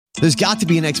There's got to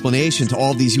be an explanation to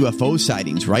all of these UFO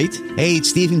sightings, right? Hey,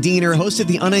 it's Stephen Diener, host of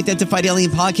the Unidentified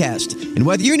Alien Podcast. And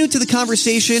whether you're new to the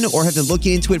conversation or have been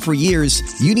looking into it for years,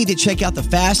 you need to check out the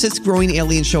fastest growing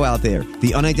alien show out there,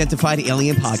 the Unidentified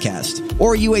Alien Podcast,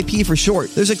 or UAP for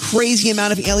short. There's a crazy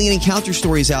amount of alien encounter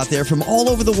stories out there from all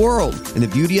over the world. And the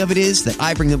beauty of it is that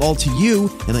I bring them all to you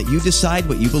and let you decide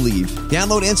what you believe.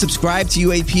 Download and subscribe to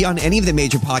UAP on any of the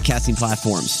major podcasting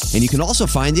platforms. And you can also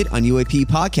find it on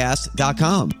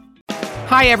UAPpodcast.com.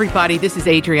 Hi, everybody. This is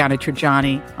Adriana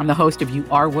Trajani. I'm the host of You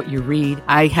Are What You Read.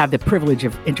 I have the privilege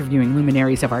of interviewing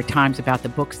luminaries of our times about the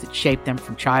books that shaped them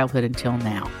from childhood until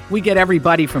now. We get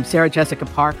everybody from Sarah Jessica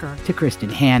Parker to Kristen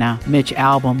Hanna, Mitch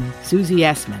Albom, Susie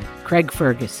Essman, Craig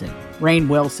Ferguson, Rainn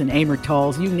Wilson, Amor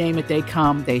Tolls, you name it, they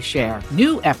come, they share.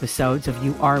 New episodes of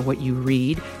You Are What You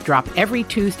Read drop every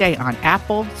Tuesday on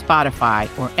Apple, Spotify,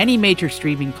 or any major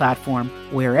streaming platform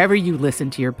wherever you listen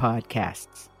to your podcasts.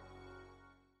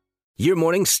 Your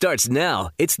morning starts now.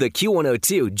 It's the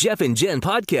Q102 Jeff and Jenn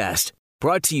podcast,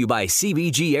 brought to you by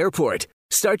CBG Airport.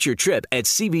 Start your trip at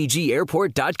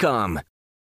CBGAirport.com.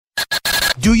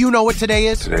 Do you know what today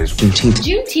is? Today's Juneteenth.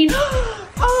 Juneteenth.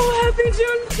 Oh, happy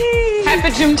Juneteenth. Happy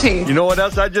Juneteenth. You know what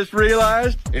else I just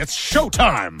realized? It's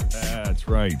showtime. That's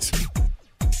right.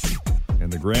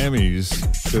 And the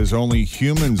Grammys says only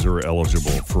humans are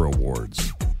eligible for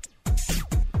awards.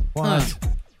 What?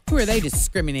 Who are they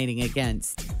discriminating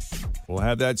against? We'll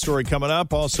have that story coming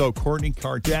up. Also, Kourtney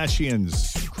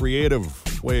Kardashian's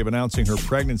creative way of announcing her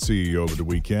pregnancy over the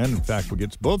weekend. In fact, we'll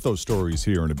get to both those stories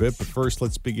here in a bit. But first,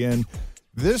 let's begin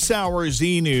this hour's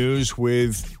E-News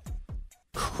with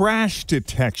crash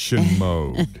detection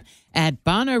mode. At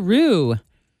Bonnaroo.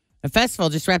 The festival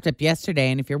just wrapped up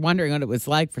yesterday, and if you're wondering what it was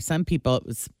like, for some people, it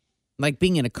was like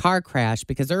being in a car crash,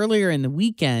 because earlier in the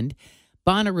weekend,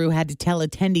 Bonnaroo had to tell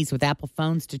attendees with Apple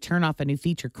phones to turn off a new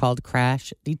feature called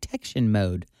crash detection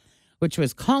mode, which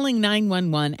was calling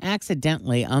 911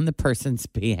 accidentally on the person's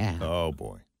behalf. Oh,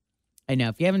 boy. I know.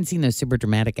 If you haven't seen those super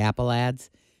dramatic Apple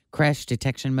ads, crash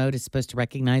detection mode is supposed to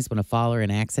recognize when a fall or an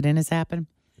accident has happened.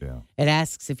 Yeah. It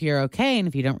asks if you're okay, and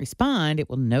if you don't respond, it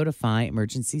will notify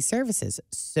emergency services.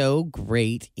 So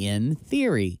great in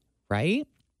theory, right?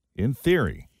 In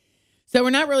theory. So we're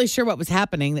not really sure what was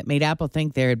happening that made Apple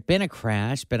think there had been a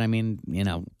crash, but I mean, you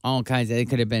know, all kinds of, it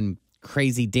could have been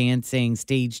crazy dancing,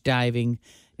 stage diving.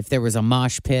 If there was a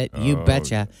mosh pit, you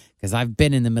betcha, because I've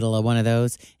been in the middle of one of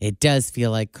those. It does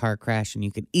feel like car crash, and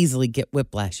you could easily get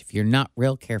whiplash if you're not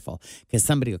real careful, because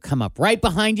somebody will come up right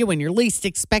behind you when you're least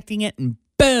expecting it, and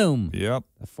boom. Yep.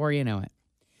 Before you know it.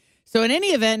 So in any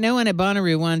event, no one at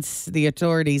Bonnaroo wants the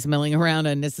authorities milling around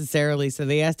unnecessarily, so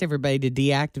they asked everybody to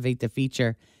deactivate the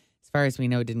feature. As far as we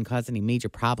know, it didn't cause any major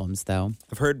problems, though.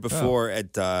 I've heard before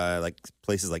at like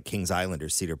places like Kings Island or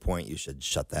Cedar Point, you should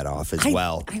shut that off as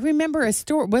well. I remember a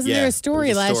story. Wasn't there a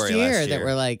story last year that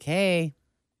were like, hey,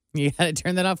 you got to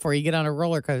turn that off before you get on a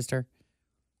roller coaster?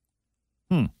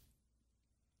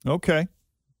 Okay.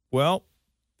 Well,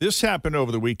 this happened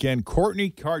over the weekend.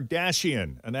 Kourtney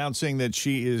Kardashian announcing that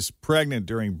she is pregnant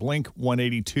during Blink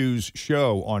 182's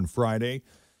show on Friday.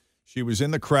 She was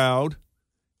in the crowd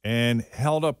and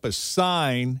held up a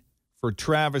sign for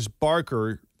Travis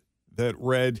Barker that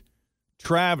read,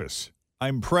 "Travis,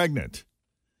 I'm pregnant."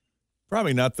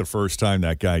 Probably not the first time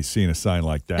that guy's seen a sign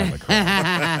like that in the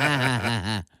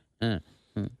crowd.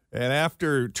 And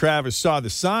after Travis saw the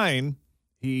sign,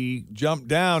 he jumped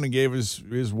down and gave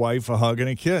his wife a hug and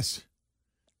a kiss.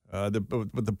 But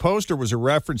the poster was a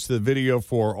reference to the video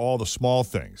for All the Small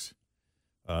Things.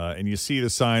 And you see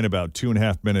the sign about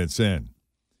 2.5 minutes in.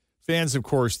 Fans, of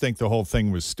course, think the whole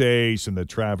thing was staged and that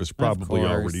Travis probably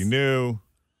already knew.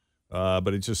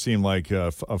 But it just seemed like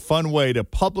a fun way to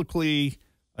publicly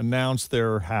announce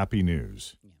their happy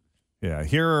news. Yeah,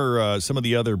 here are some of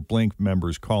the other Blink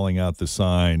members calling out the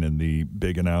sign and the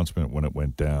big announcement when it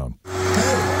went down.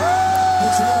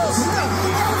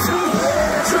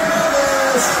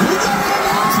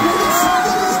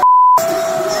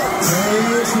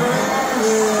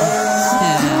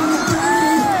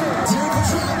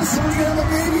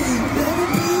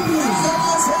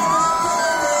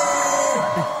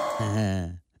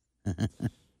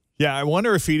 Yeah, I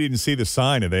wonder if he didn't see the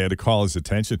sign and they had to call his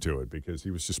attention to it because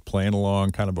he was just playing along,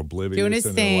 kind of oblivious. Doing his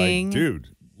thing. Like, dude,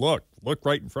 look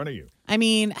right in front of you. I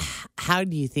mean, how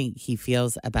do you think he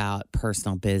feels about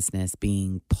personal business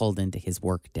being pulled into his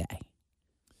work day?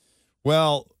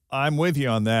 Well, I'm with you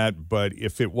on that, but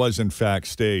if it was in fact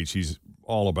staged, he's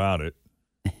all about it.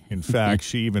 In fact,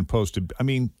 she even posted, I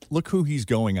mean, look who he's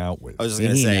going out with. I was just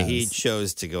going to say, he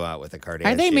chose to go out with a Kardashian.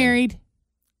 Are they married?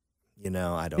 You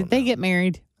know, I don't know. Did they get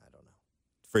married? I don't know.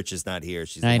 Fritch is not here.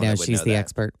 I know, she's the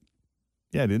expert.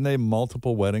 Yeah, didn't they have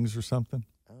multiple weddings or something?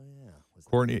 Oh, yeah.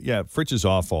 Courtney, yeah, Fritch is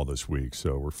off all this week,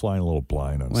 so we're flying a little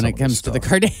blind on When some it of comes this to the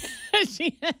stuff.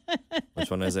 Kardashians. Which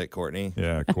one is it, Courtney?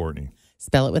 Yeah, Courtney.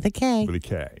 Spell it with a K. With a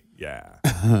K, yeah.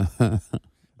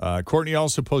 Courtney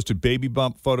also posted baby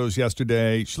bump photos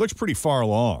yesterday. She looks pretty far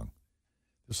along.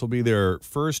 This will be their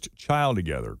first child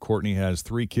together. Courtney has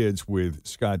 3 kids with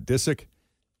Scott Disick,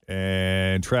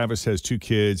 and Travis has 2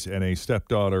 kids and a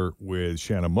stepdaughter with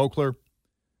Shanna Mokler.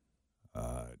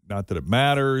 Not that it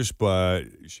matters, but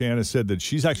Shanna said that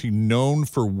she's actually known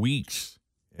for weeks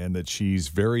and that she's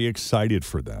very excited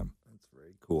for them. That's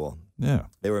very cool. Yeah.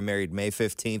 They were married May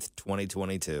 15th,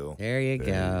 2022. There you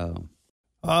go.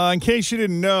 In case you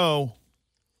didn't know,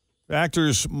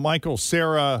 actors Michael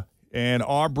Cera and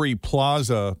Aubrey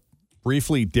Plaza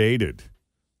briefly dated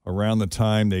around the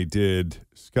time they did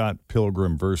Scott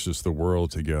Pilgrim versus the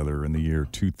World together in the year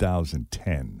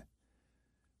 2010.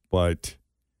 But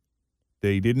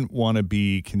they didn't want to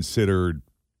be considered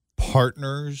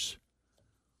partners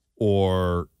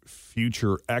or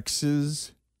future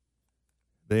exes.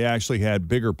 They actually had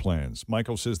bigger plans.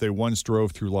 Michael says they once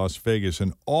drove through Las Vegas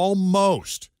and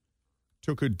almost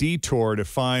took a detour to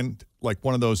find like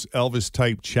one of those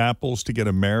Elvis-type chapels to get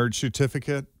a marriage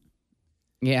certificate.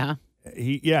 Yeah.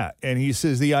 And he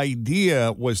says the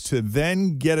idea was to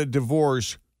then get a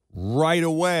divorce right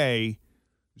away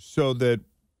so that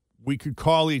we could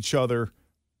call each other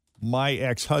my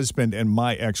ex-husband and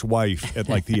my ex-wife at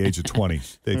like the age of 20.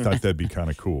 They thought that'd be kind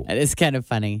of cool. That is kind of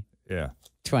funny. Yeah.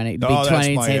 20 to Oh, be that's 20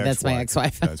 and my say that's my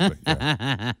ex-wife. ex-wife.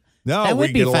 Yeah. No, That we would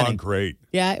be get along funny. great.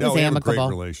 Yeah, it No, was we have a amicable.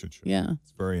 great relationship. Yeah.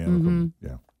 It's very amicable. Mm-hmm.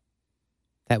 Yeah.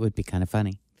 That would be kind of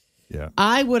funny. Yeah.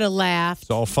 I would have laughed. It's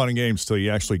all fun and games till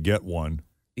you actually get one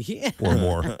Yeah. or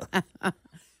more.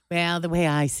 Well, the way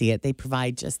I see it, they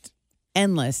provide just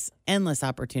endless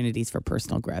opportunities for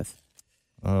personal growth.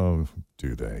 Oh,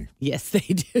 do they? Yes, they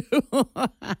do.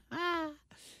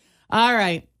 All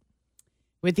right.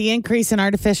 With the increase in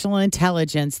artificial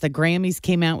intelligence, the Grammys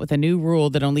came out with a new rule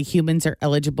that only humans are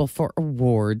eligible for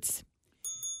awards.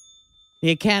 The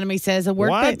Academy says a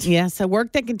work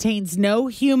that contains no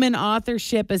human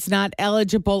authorship is not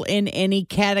eligible in any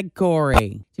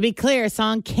category. To be clear, a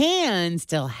song can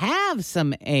still have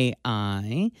some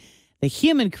AI. The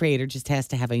human creator just has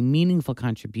to have a meaningful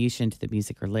contribution to the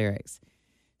music or lyrics.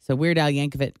 So Weird Al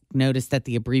Yankovic noticed that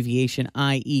the abbreviation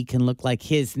IE can look like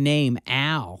his name,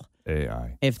 Al.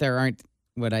 AI. If there aren't,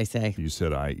 what'd I say? You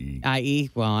said IE.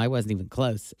 IE? Well, I wasn't even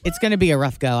close. It's going to be a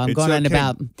rough go. I'm It's going on okay.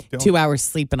 about Don't- 2 hours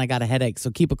sleep and I got a headache, so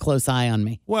keep a close eye on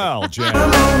me. Well, Jen,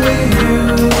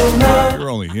 you're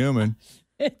only human.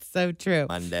 It's so true.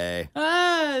 Monday.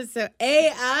 So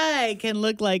AI can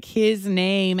look like his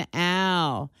name,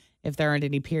 Al, if there aren't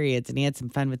any periods. And he had some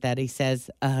fun with that. He says,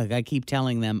 I keep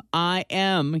telling them, I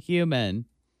am human.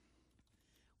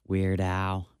 Weird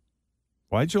Al.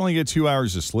 Why'd you only get 2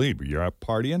 hours of sleep? You're out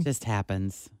partying? Just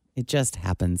happens. It just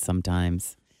happens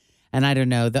sometimes. And I don't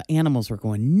know. The animals were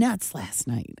going nuts last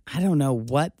night. I don't know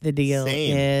what the deal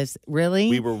Same. is. Really?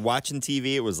 We were watching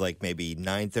TV. It was like maybe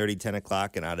 9:30, 10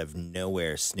 o'clock, and out of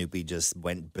nowhere, Snoopy just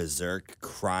went berserk,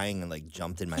 crying, and like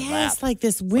jumped in my lap. Yes, like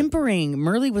this whimpering.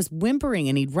 Murley was whimpering,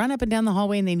 and he'd run up and down the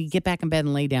hallway, and then he'd get back in bed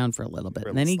and lay down for a little bit. We were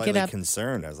And then he'd slightly get up.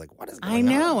 concerned. I was like, what is going I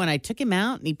on? know. And I took him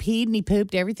out, and he peed and he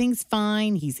pooped. Everything's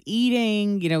fine. He's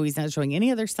eating. You know, he's not showing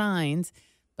any other signs,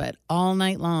 but all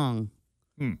night long.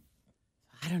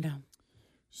 I don't know.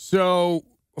 So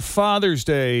Father's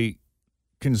Day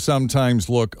can sometimes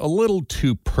look a little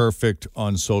too perfect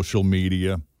on social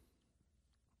media.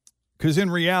 Because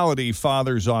in reality,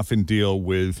 fathers often deal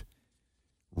with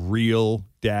real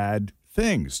dad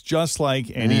things, just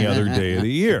like any other day of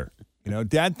the year. You know,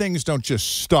 dad things don't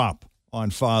just stop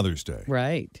on Father's Day.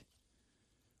 Right.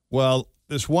 Well,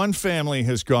 this one family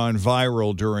has gone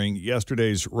viral during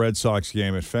yesterday's Red Sox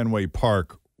game at Fenway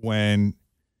Park when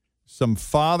some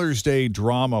Father's Day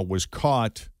drama was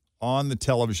caught on the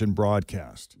television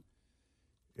broadcast.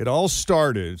 It all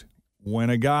started when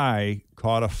a guy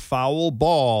caught a foul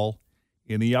ball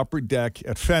in the upper deck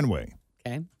at Fenway.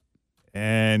 Okay.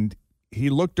 And he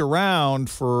looked around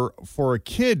for a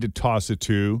kid to toss it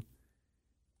to,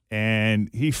 and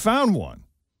he found one.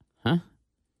 Huh?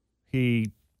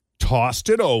 He tossed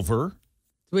it over,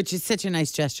 Which is such a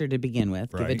nice gesture to begin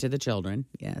with. Give Right. it to the children.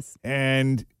 Yes.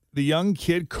 and the young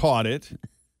kid caught it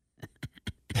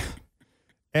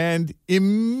and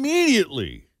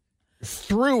immediately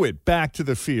threw it back to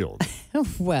the field.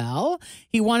 Well,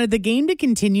 he wanted the game to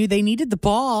continue. They needed the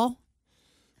ball.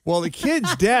 Well, the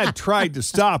kid's dad tried to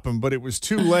stop him, but it was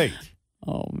too late.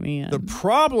 Oh, man. The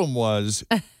problem was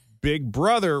Big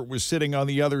Brother was sitting on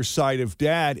the other side of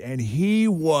Dad, and he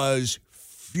was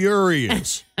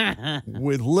furious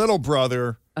with little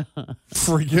brother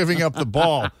for giving up the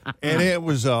ball. And it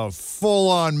was a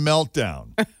full-on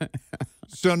meltdown.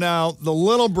 So now the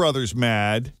little brother's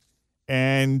mad,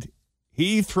 and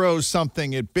he throws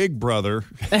something at big brother.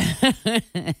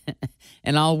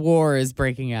 And all war is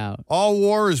breaking out. All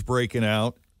war is breaking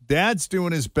out. Dad's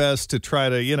doing his best to try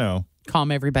to,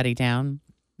 calm everybody down.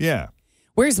 Yeah.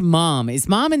 Where's Mom? Is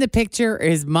Mom in the picture, or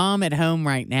is Mom at home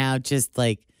right now just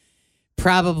like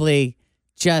probably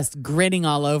just grinning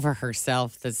all over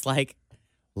herself? That's like,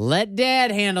 let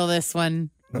Dad handle this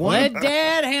one. Let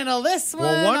Dad handle this one.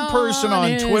 Well, one person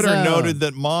on his Twitter own. noted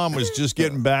that Mom was just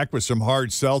getting back with some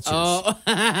hard seltzers. Oh.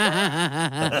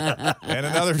 And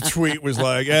another tweet was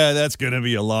like, that's going to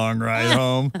be a long ride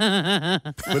home.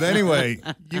 But anyway,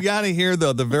 you got to hear,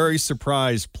 the very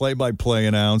surprised play-by-play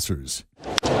announcers.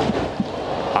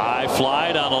 High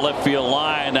fly down the left field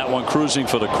line. That one cruising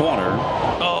for the corner.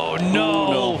 Oh,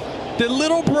 no. Did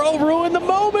little bro ruin the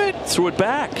moment? Threw it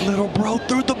back. Little bro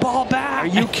threw the ball back. Are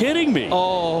you kidding me?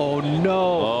 Oh,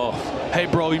 no. Oh. Hey,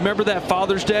 bro, you remember that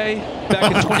Father's Day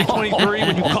back in 2023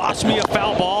 when you cost me a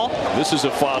foul ball? This is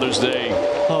a Father's Day.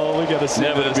 Oh, we got to see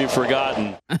Never this. to be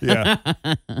forgotten. Yeah.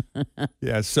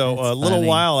 Yeah, so a little funny.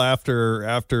 while after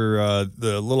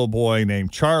the little boy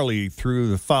named Charlie threw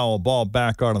the foul ball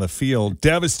back onto the field,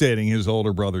 devastating his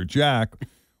older brother Jack,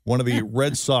 one of the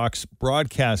Red Sox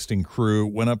broadcasting crew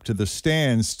went up to the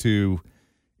stands to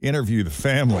interview the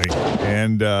family.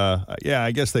 And,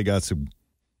 I guess they got some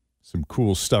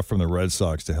cool stuff from the Red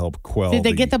Sox to help quell Did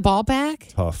they get the ball back?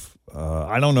 tough.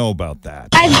 I don't know about that.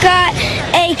 I've got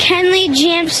a Kenley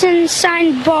Jansen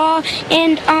signed ball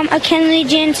and a Kenley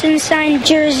Jansen signed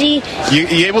jersey. You're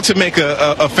able to make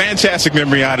a fantastic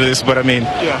memory out of this, but I mean,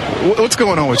 what's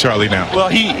going on with Charlie now? Well,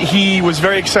 he was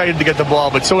very excited to get the ball,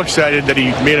 but so excited that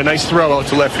he made a nice throw out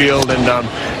to left field, and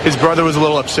his brother was a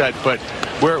little upset, but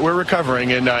we're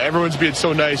recovering, and everyone's being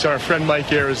so nice. Our friend Mike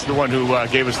here is the one who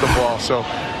gave us the ball, so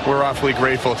we're awfully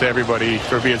grateful to everybody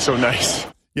for being so nice.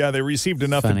 Yeah, they received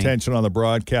enough attention on the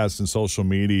broadcast and social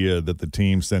media that the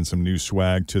team sent some new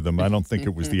swag to them. I don't think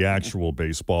it was the actual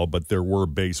baseball, but there were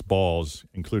baseballs,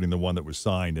 including the one that was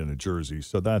signed in a jersey.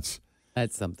 So that's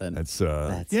something. That's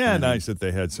funny. nice that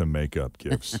they had some makeup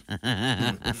gifts.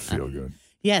 Feel good.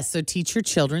 Yes, so teach your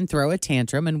children, throw a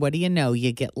tantrum, and what do you know?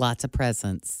 You get lots of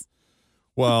presents.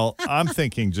 Well, I'm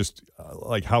thinking just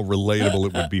like how relatable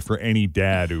it would be for any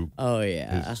dad who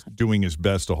is doing his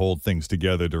best to hold things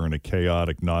together during a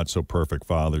chaotic, not so perfect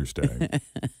Father's Day.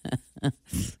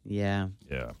 Yeah.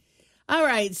 Yeah. All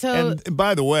right. So, and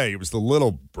by the way, it was the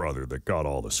little brother that got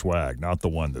all the swag, not the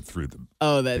one that threw the.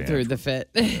 Oh, that threw the fit.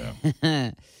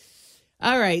 Yeah.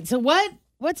 All right. So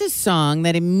what's a song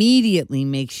that immediately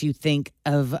makes you think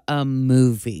of a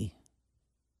movie?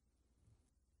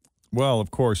 Well,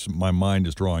 of course, my mind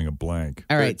is drawing a blank.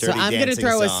 All right, so I'm going to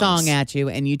throw a song at you,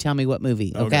 and you tell me what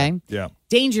movie, okay? Yeah.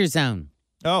 Danger Zone.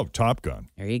 Oh, Top Gun.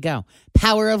 There you go.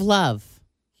 Power of Love.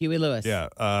 Huey Lewis. Yeah,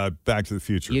 Back to the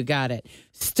Future. You got it.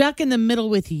 Stuck in the Middle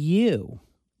with You.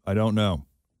 I don't know.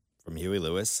 From Huey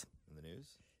Lewis in the news?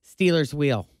 Steelers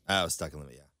Wheel. Oh, Stuck in the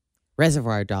Middle, yeah.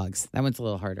 Reservoir Dogs. That one's a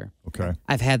little harder. Okay.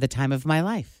 I've Had the Time of My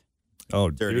Life. Oh,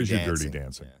 Dirty Dirty Dancing.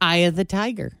 Dancing. Yeah. Eye of the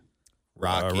Tiger.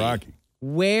 Rocky.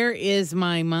 Where is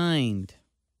My Mind?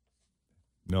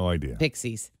 No idea.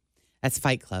 Pixies. That's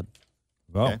Fight Club.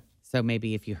 Oh. Okay. So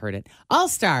maybe if you heard it. All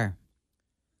Star.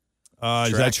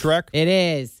 Is that Shrek? It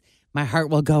is. My Heart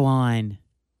Will Go On.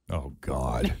 Oh,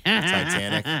 God.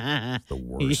 Titanic. The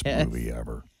worst Yes. movie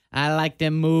ever. I like to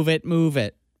move it, move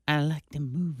it. I like to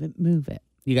move it, move it.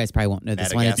 You guys probably won't know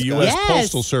this one. The U.S.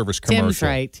 Postal Service commercial. Tim's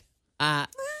right.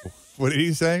 What did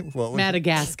he say? What was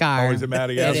Madagascar. Oh, is it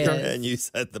Madagascar? It is. And you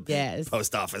said the Yes.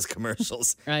 post office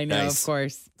commercials. I know, Nice. of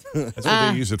course. That's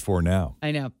what they use it for now.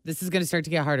 I know. This is going to start to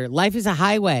get harder. Life is a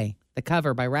Highway, the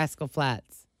cover by Rascal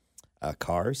Flatts.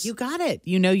 Cars? You got it.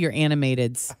 You know your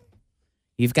animateds.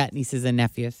 You've got nieces and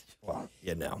nephews. Well,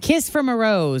 yeah, no. Kiss from a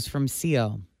Rose from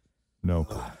Seal. No.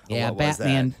 Yeah, What was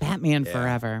Batman. that? Batman Yeah.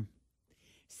 Forever.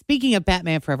 Speaking of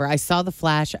Batman Forever, I saw The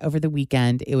Flash over the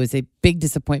weekend. It was a big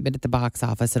disappointment at the box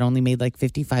office. It only made like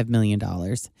 $55 million.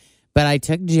 But I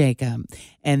took Jacob,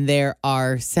 and there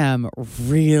are some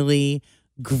really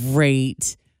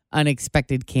great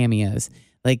unexpected cameos.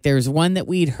 Like there's one that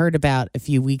we'd heard about a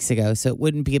few weeks ago, so it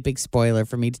wouldn't be a big spoiler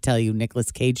for me to tell you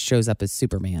Nicolas Cage shows up as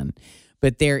Superman.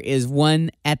 But there is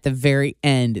one at the very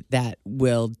end that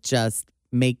will just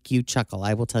make you chuckle.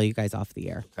 I will tell you guys off the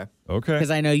air. Okay.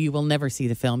 Because I know you will never see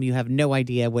the film. You have no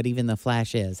idea what even The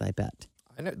Flash is, I bet.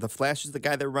 I know. The Flash is the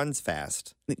guy that runs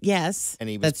fast. Yes, And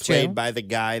he was that's played true. by the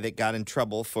guy that got in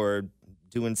trouble for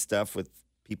doing stuff with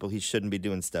people he shouldn't be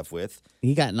doing stuff with.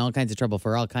 He got in all kinds of trouble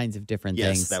for all kinds of different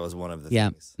things. Yes, that was one of the yeah,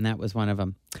 things. and that was one of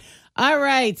them. All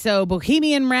right, so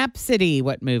Bohemian Rhapsody,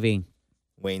 what movie?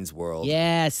 Wayne's World.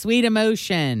 Yeah, Sweet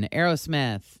Emotion,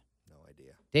 Aerosmith. No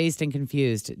idea. Dazed and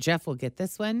Confused. Jeff will get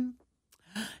this one.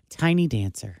 Tiny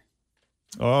Dancer.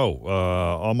 Oh,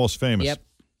 Almost Famous. Yep.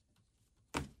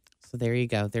 So there you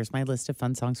go. There's my list of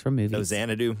fun songs from movies. No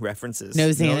Xanadu references.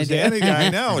 No Xanadu. No Xanadu. I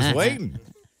know. I was waiting.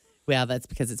 Well, that's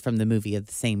because it's from the movie of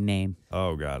the same name.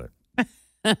 Oh, got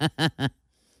it.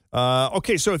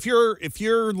 Okay, so if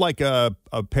you're like a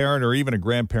parent or even a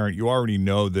grandparent, you already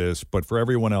know this, but for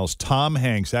everyone else,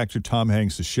 actor Tom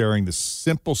Hanks is sharing the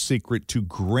simple secret to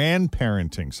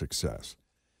grandparenting success.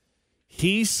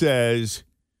 He says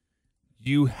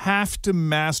you have to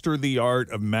master the art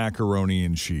of macaroni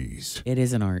and cheese. It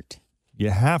is an art. You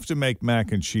have to make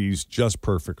mac and cheese just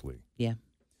perfectly. Yeah.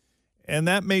 And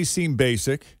that may seem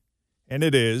basic, and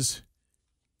it is.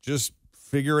 Just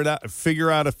figure it out.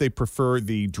 Figure out if they prefer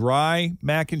the dry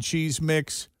mac and cheese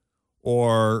mix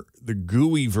or the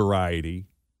gooey variety,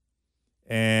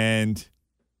 and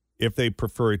if they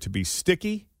prefer it to be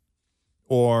sticky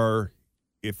or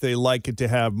if they like it to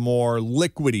have more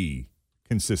liquidy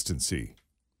consistency.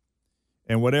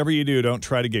 And whatever you do, don't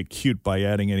try to get cute by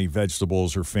adding any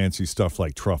vegetables or fancy stuff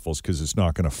like truffles because it's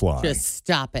not going to fly. Just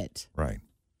stop it. Right.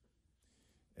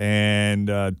 And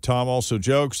Tom also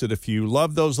jokes that if you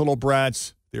love those little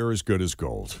brats, they're as good as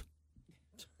gold.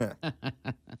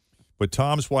 But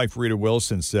Tom's wife, Rita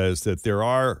Wilson, says that there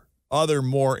are other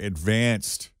more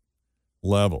advanced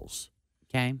levels.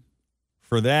 Okay.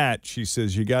 For that, she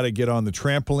says you got to get on the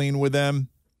trampoline with them.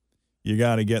 You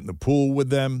got to get in the pool with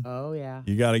them. Oh, yeah.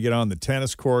 You got to get on the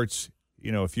tennis courts.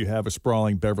 You know, if you have a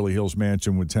sprawling Beverly Hills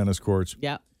mansion with tennis courts.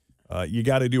 Yep. You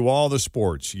got to do all the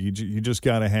sports. You just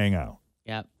got to hang out.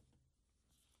 Yep.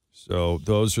 So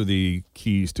those are the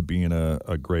keys to being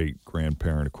a great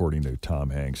grandparent, according to Tom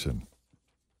Hanks and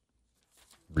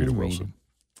Rita Wilson.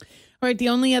 All right, the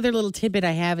only other little tidbit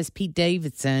I have is Pete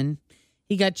Davidson.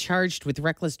 He got charged with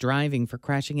reckless driving for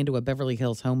crashing into a Beverly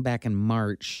Hills home back in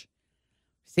March.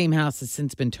 Same house has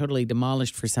since been totally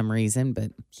demolished for some reason,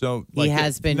 but so he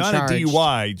has been not charged. Not a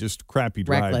DUI, just crappy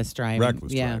driving. Reckless driving.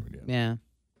 Reckless driving, yeah.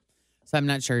 So I'm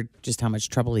not sure just how much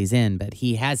trouble he's in, but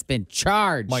he has been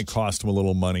charged. Might cost him a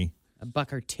little money.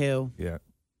 $1 or $2. Yeah.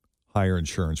 Higher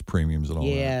insurance premiums and all that.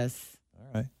 Yes. All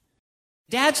right.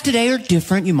 Dads today are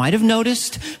different. You might have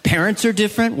noticed. Parents are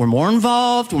different. We're more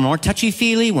involved. We're more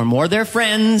touchy-feely. We're more their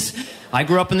friends. I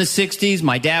grew up in the 60s.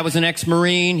 My dad was an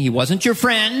ex-Marine. He wasn't your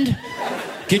friend.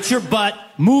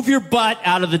 Move your butt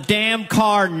out of the damn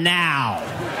car now.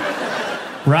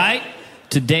 Right?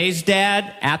 Today's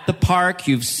dad at the park,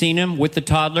 you've seen him with the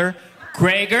toddler.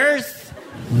 Gregers,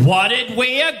 what did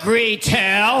we agree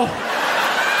to?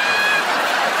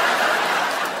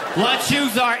 Let's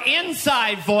use our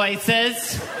inside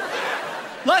voices.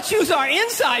 What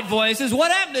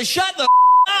happened to shut the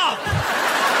up?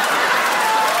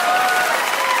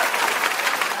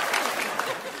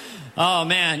 Oh,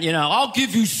 man, I'll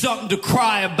give you something to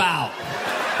cry about.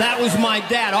 That was my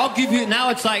dad. I'll give you... Now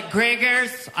it's like,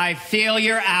 Gregers, I feel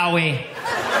your owie.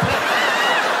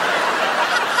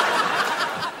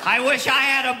 I wish I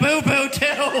had a boo-boo,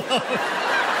 too.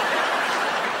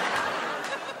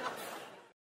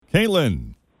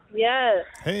 Caitlin. Yes.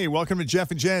 Hey, welcome to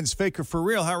Jeff and Jen's Faker for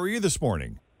Real. How are you this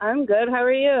morning? I'm good. How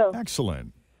are you?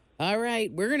 Excellent. All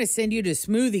right, we're going to send you to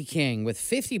Smoothie King with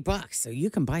 $50 so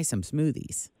you can buy some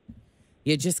smoothies.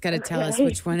 You just got to tell us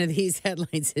which one of these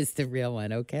headlines is the real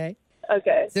one, okay?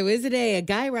 Okay. So is it A,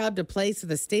 guy robbed a place with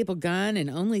a staple gun and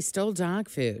only stole dog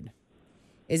food?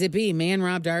 Is it B, man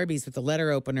robbed Arby's with a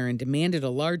letter opener and demanded a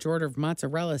large order of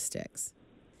mozzarella sticks?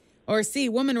 Or C,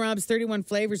 woman robs 31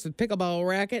 flavors with pickleball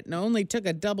racket and only took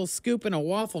a double scoop in a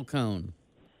waffle cone?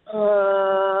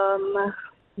 I'm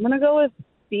going to go with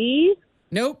B.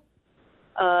 Nope.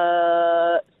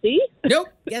 C? Nope.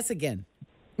 Guess again.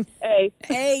 A.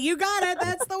 Hey, you got it.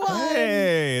 That's the one.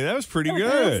 Hey, that was pretty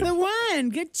good. That's the one.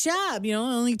 Good job. It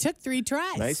only took 3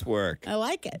 tries. Nice work. I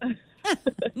like it.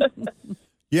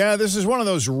 Yeah, this is one of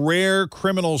those rare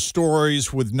criminal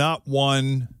stories with not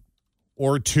one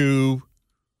or two,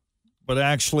 but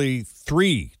actually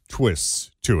 3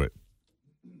 twists to it.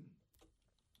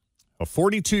 A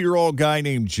 42-year-old guy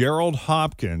named Gerald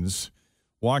Hopkins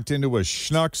walked into a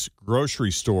Schnucks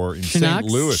grocery store in St.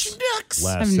 Louis last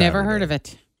I've never Saturday. heard of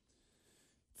it.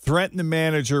 Threatened the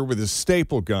manager with a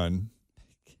staple gun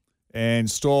and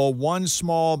stole 1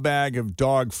 small bag of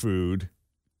dog food,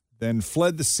 then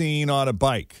fled the scene on a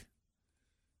bike.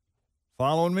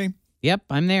 Following me? Yep,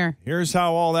 I'm there. Here's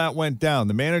how all that went down.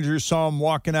 The manager saw him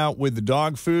walking out with the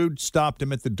dog food, stopped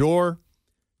him at the door.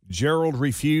 Gerald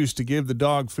refused to give the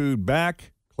dog food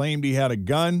back, claimed he had a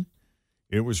gun.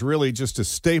 It was really just a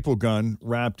staple gun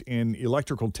wrapped in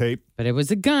electrical tape. But it was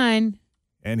a gun.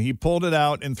 And he pulled it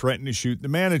out and threatened to shoot the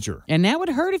manager. And that would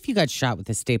hurt if you got shot with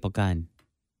a staple gun.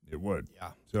 It would.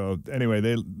 Yeah. So anyway,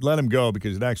 they let him go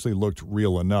because it actually looked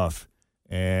real enough.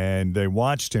 And they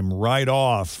watched him ride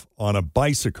off on a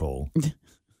bicycle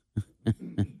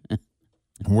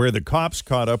where the cops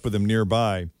caught up with him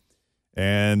nearby.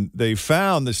 And they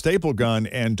found the staple gun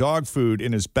and dog food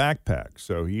in his backpack.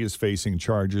 So he is facing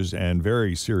charges and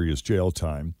very serious jail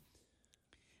time.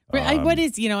 What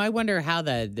is, I wonder how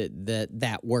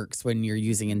that works when you're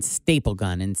using a staple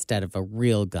gun instead of a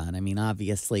real gun. I mean,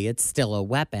 obviously, it's still a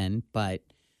weapon, but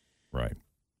right.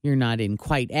 You're not in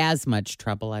quite as much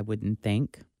trouble, I wouldn't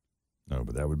think. No,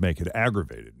 but that would make it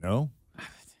aggravated, no?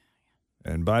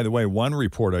 And by the way, one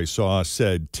report I saw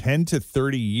said 10 to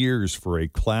 30 years for a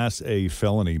Class A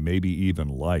felony, maybe even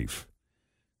life.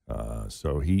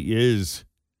 So he is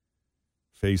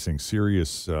facing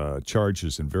serious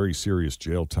charges and very serious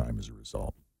jail time as a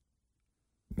result.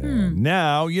 And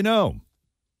now,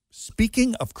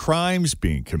 speaking of crimes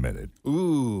being committed.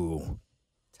 Ooh.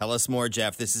 Tell us more,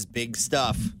 Jeff. This is big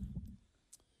stuff.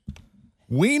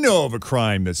 We know of a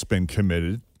crime that's been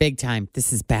committed. Big time.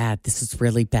 This is bad. This is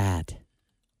really bad.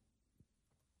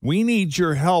 We need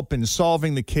your help in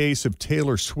solving the case of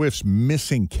Taylor Swift's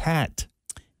missing cat.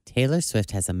 Taylor Swift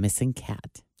has a missing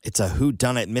cat. It's a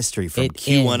whodunit mystery from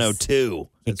Q102.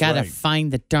 You got to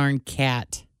find the darn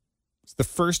cat. It's the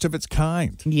first of its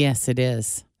kind. Yes, it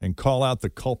is. And call out the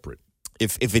culprit.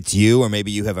 If it's you, or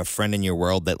maybe you have a friend in your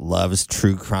world that loves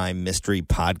true crime mystery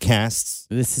podcasts,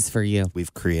 this is for you.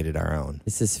 We've created our own.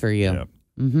 This is for you. Yep.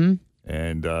 Mm-hmm.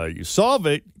 And you solve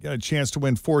it, you got a chance to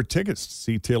win 4 tickets to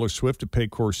see Taylor Swift at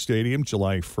Paycor Stadium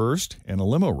July 1st and a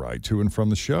limo ride to and from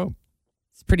the show.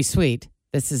 It's pretty sweet.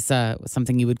 This is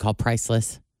something you would call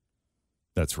priceless.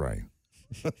 That's right.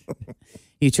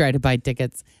 You try to buy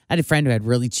tickets. I had a friend who had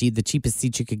really cheap, the cheapest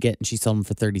seats you could get, and she sold them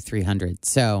for $3,300.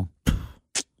 So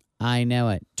I know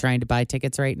it. Trying to buy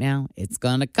tickets right now, it's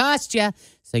going to cost you.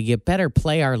 So you better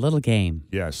play our little game.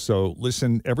 Yes. So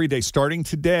listen, every day starting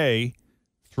today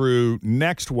through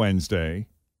next Wednesday,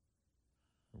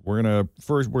 we're gonna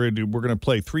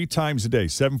play 3 times a day,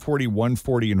 7:40,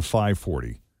 1:40, and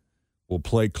 5:40. We'll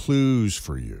play clues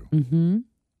for you.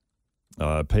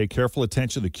 Mm-hmm. Pay careful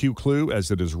attention to the Q clue as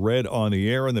it is read on the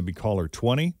air, and then be caller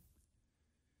 20.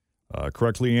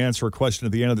 Correctly answer a question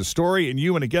at the end of the story, and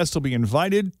you and a guest will be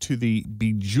invited to the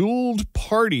Bejeweled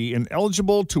party and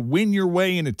eligible to win your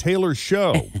way into Taylor's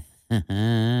show.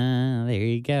 There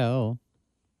you go.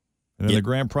 And then the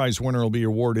grand prize winner will be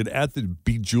awarded at the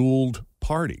Bejeweled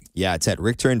party. Yeah, it's at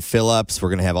Richter and Phillips. We're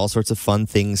going to have all sorts of fun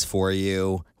things for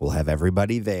you. We'll have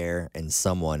everybody there, and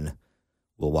someone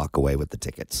will walk away with the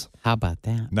tickets. How about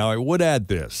that? Now, I would add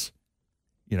this.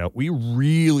 We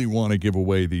really want to give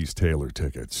away these Taylor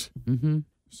tickets. Mm-hmm.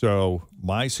 So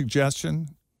my suggestion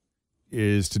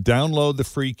is to download the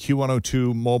free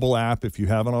Q102 mobile app if you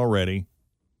haven't already.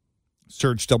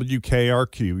 Search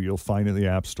WKRQ. You'll find it in the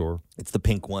App Store. It's the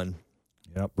pink one.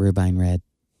 Yep. Rubine red.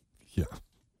 Yeah.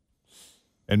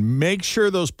 And make sure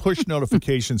those push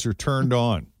notifications are turned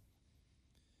on.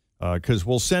 Because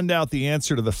we'll send out the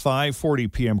answer to the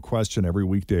 5:40 p.m. question every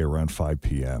weekday around 5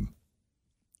 p.m.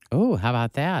 Oh, how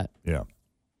about that? Yeah.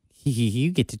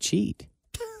 You get to cheat.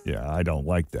 Yeah, I don't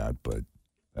like that, but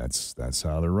that's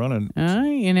how they're running.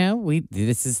 We're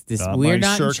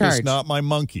not circus, in charge. Not my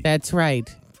monkey. That's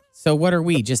right. So what are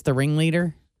we? Just the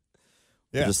ringleader?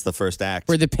 Yeah. Just the first act.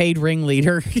 We're the paid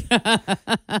ringleader.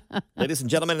 Ladies and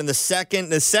gentlemen, in the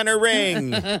center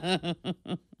ring.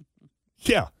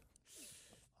 Yeah.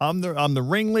 I'm the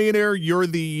ringleader. You're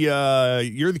the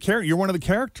character. You're one of the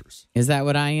characters. Is that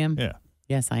what I am? Yeah.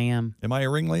 Yes, I am. Am I a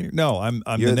ringleader? No, I'm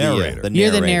the narrator.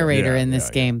 You're the narrator in this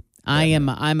game. I'm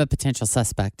a potential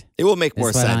suspect. It will make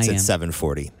more sense at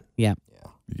 7:40. Yeah.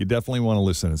 You definitely want to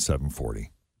listen at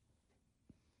 7:40.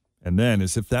 And then,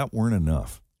 as if that weren't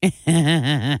enough,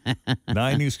 9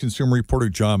 News consumer reporter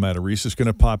John Matarese is going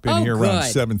to pop in here around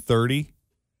 7:30.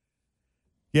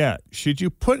 Yeah. Should you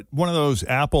put one of those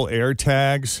Apple Air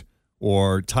tags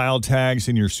or tile tags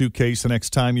in your suitcase the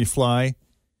next time you fly?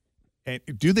 And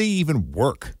do they even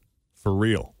work for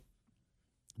real?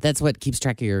 That's what keeps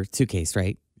track of your suitcase,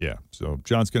 right? Yeah. So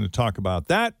John's going to talk about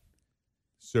that.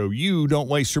 So you don't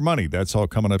waste your money. That's all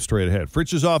coming up straight ahead.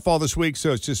 Fritz is off all this week,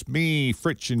 so it's just me,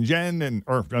 Fritz, and Jen,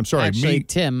 Actually, me,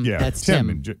 Tim. Yeah, That's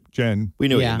Tim and Jen. We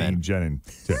knew what you meant. Jen and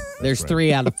Tim. There's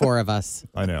 3 out of 4 of us.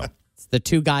 I know. It's the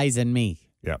two guys and me.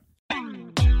 Yep.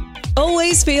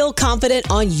 Always feel confident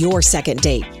on your second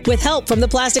date. With help from the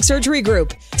Plastic Surgery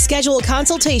Group. Schedule a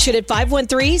consultation at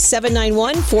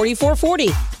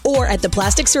 513-791-4440 or at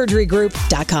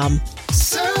theplasticsurgerygroup.com.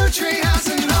 Surgery has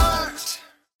an art.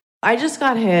 I just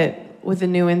got hit with a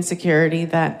new insecurity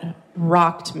that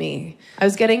rocked me. I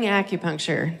was getting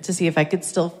acupuncture to see if I could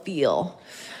still feel.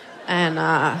 And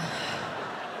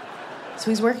so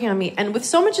he's working on me. And with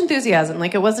so much enthusiasm,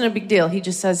 like it wasn't a big deal, he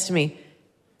just says to me,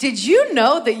 "Did you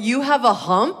know that you have a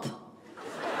hump?"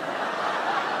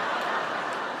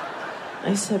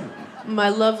 I said, "My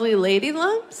lovely lady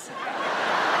lumps?"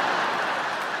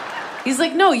 He's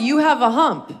like, "No, you have a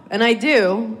hump." And I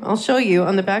do. I'll show you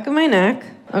on the back of my neck.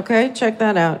 Okay, check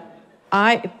that out.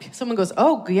 Someone goes,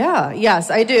 "Oh, yeah,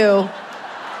 yes, I do."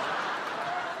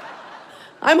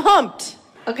 I'm humped,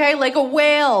 okay? Like a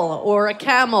whale or a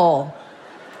camel.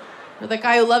 Or the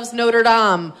guy who loves Notre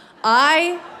Dame.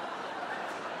 I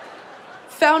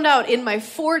found out in my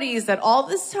 40s that all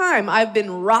this time I've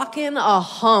been rocking a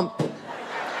hump.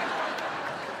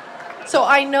 So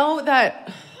I know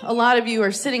that a lot of you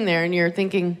are sitting there and you're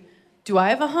thinking, do I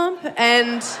have a hump?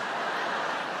 And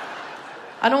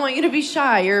I don't want you to be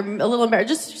shy. You're a little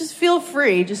embarrassed. Just feel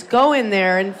free. Just go in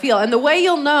there and feel. And the way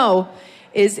you'll know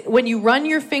is when you run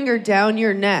your finger down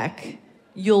your neck,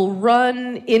 you'll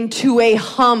run into a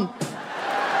hump.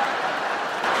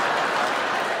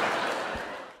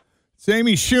 It's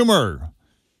Amy Schumer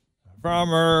from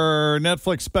her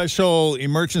Netflix special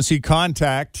Emergency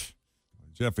Contact.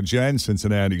 Jeff and Jenn,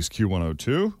 Cincinnati's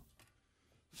Q102.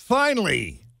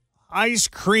 Finally, ice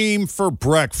cream for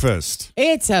breakfast.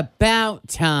 It's about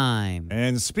time.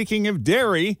 And speaking of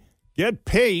dairy, get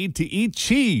paid to eat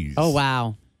cheese. Oh,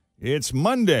 wow. It's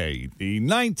Monday, the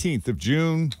 19th of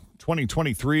June,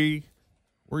 2023.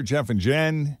 We're Jeff and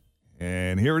Jenn.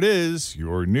 And here it is,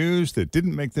 your news that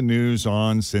didn't make the news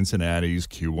on Cincinnati's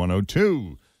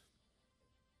Q102.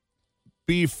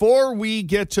 Before we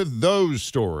get to those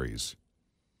stories,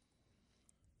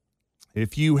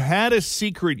 if you had a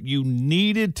secret you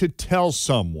needed to tell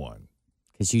someone.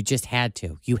 Because you just had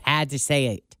to. You had to say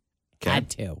it. Okay. Had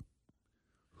to.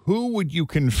 Who would you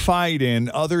confide in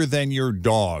other than your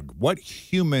dog? What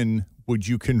human would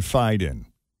you confide in?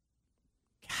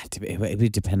 God, it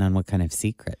would depend on what kind of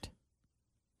secret.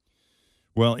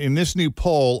 Well, in this new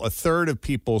poll, a third of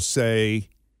people say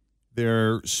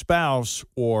their spouse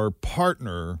or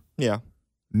partner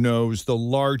knows the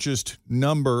largest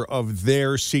number of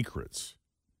their secrets.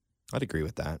 I'd agree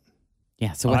with that.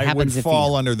 Yeah. So what happens would if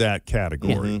fall under that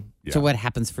category. Yeah. Mm-hmm. Yeah. So what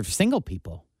happens for single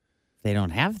people? They don't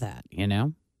have that, you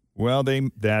know? Well,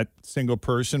 that single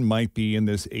person might be in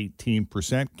this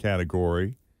 18%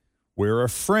 category where a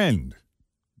friend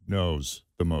knows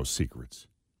the most secrets.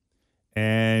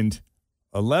 And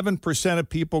 11% of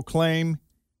people claim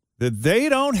that they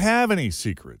don't have any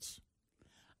secrets.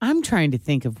 I'm trying to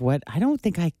think of I don't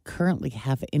think I currently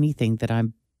have anything that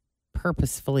I'm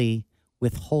purposefully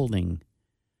withholding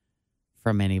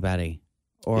from anybody.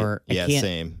 Or I can't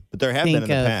same. But there have been in the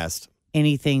past.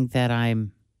 Anything that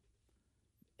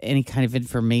any kind of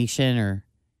information or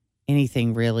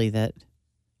anything really that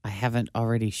I haven't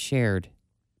already shared.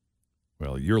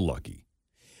 Well, you're lucky.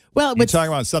 Well, you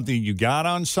talking about something you got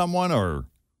on someone, or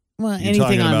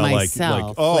anything on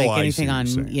myself, anything on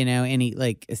saying. Any a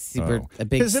big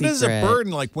because it secret. is a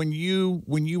burden. Like when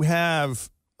you have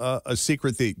a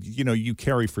secret that you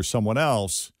carry for someone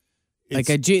else, that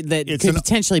could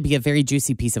potentially be a very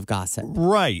juicy piece of gossip,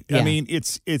 right? Yeah. I mean,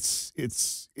 it's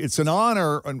an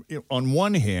honor on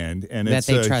one hand, and that it's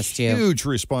they a trust you. Huge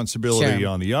responsibility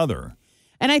on the other.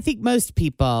 And I think most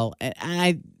people,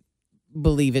 I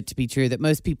believe it to be true that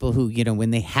most people who,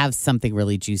 when they have something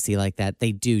really juicy like that,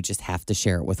 they do just have to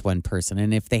share it with one person.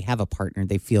 And if they have a partner,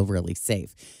 they feel really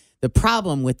safe. The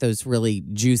problem with those really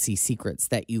juicy secrets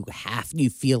that you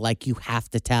feel like you have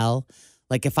to tell,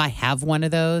 like if I have one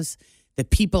of those, the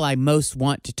people I most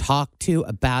want to talk to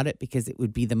about it because it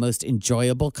would be the most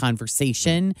enjoyable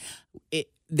conversation,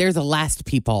 they're the last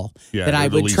people that I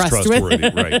would trust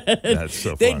with. Right. That's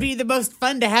so funny. They'd be the most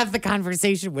fun to have the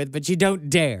conversation with, but you don't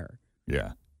dare.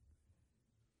 Yeah.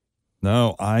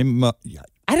 No, I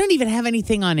don't even have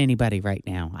anything on anybody right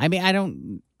now. I mean, I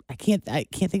can't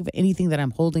think of anything that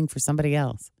I'm holding for somebody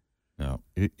else. No.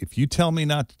 If you tell me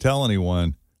not to tell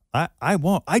anyone, I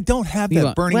won't. I don't have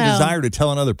that burning desire to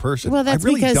tell another person. Well, that's I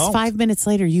really because don't. 5 minutes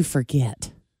later you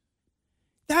forget.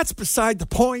 That's beside the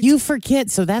point. You forget,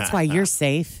 so that's why you're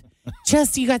safe.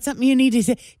 You got something you need to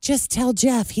say. Just tell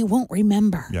Jeff. He won't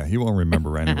remember. Yeah, he won't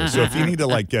remember anyway. So if you need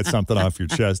to get something off your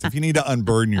chest, if you need to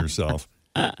unburden yourself,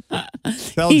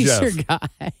 tell He's Jeff. your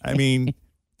guy. I mean,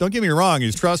 Don't get me wrong,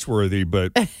 he's trustworthy,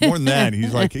 but more than that,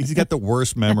 he's got the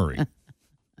worst memory.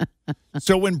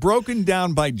 So when broken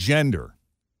down by gender,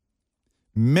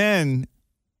 men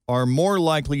are more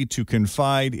likely to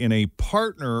confide in a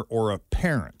partner or a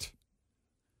parent,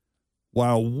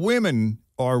 while women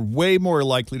are way more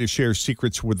likely to share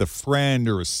secrets with a friend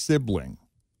or a sibling.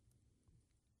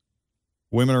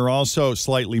 Women are also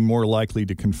slightly more likely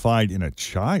to confide in a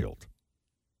child.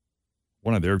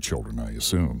 One of their children, I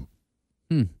assume.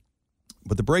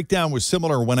 But the breakdown was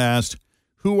similar when asked,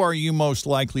 who are you most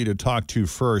likely to talk to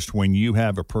first when you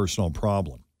have a personal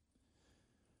problem?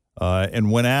 And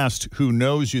when asked who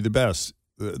knows you the best,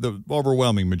 the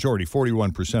overwhelming majority,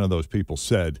 41% of those people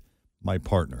said, my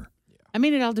partner. I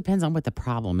mean, it all depends on what the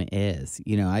problem is.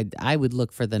 You know, I would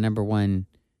look for the number one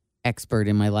expert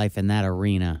in my life in that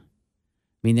arena.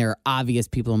 I mean, there are obvious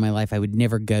people in my life I would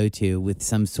never go to with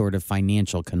some sort of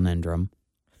financial conundrum.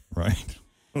 Right.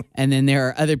 And then there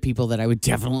are other people that I would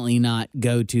definitely not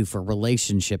go to for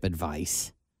relationship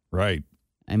advice. Right.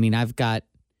 I mean, I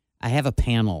have a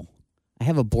panel. I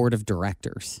have a board of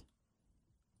directors.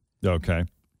 Okay.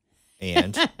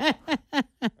 And?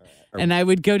 And I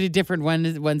would go to different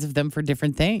ones of them for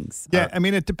different things. Yeah, I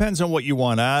mean, it depends on what you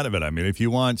want out of it. I mean, if you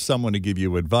want someone to give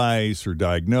you advice or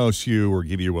diagnose you or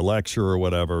give you a lecture or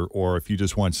whatever, or if you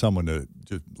just want someone to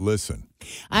just listen.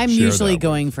 I'm usually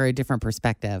going for a different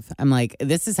perspective. I'm like,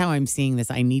 this is how I'm seeing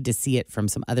this. I need to see it from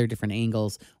some other different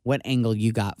angles. What angle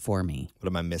you got for me? What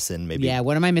am I missing? Maybe. Yeah,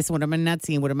 what am I missing? What am I not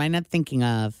seeing? What am I not thinking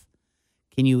of?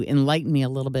 Can you enlighten me a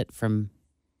little bit from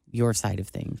your side of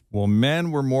things? Well,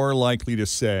 men were more likely to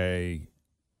say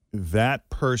that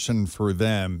person for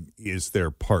them is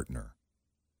their partner.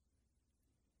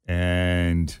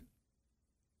 And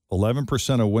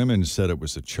 11% of women said it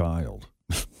was a child.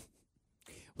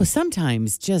 Well,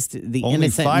 sometimes just the Only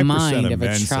innocent 5% mind of of a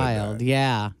men said child. that.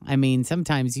 Yeah. I mean,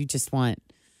 sometimes you just want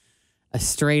a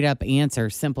straight up answer,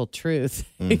 simple truth.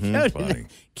 Go to the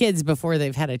kids before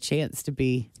they've had a chance to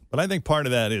be. But I think part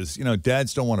of that is, you know,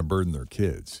 dads don't want to burden their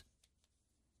kids.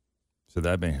 So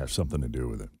that may have something to do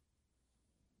with it.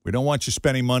 We don't want you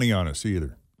spending money on us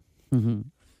either. Mm-hmm.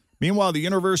 Meanwhile, the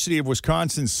University of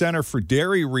Wisconsin Center for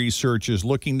Dairy Research is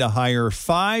looking to hire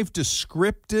 5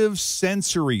 descriptive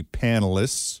sensory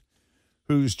panelists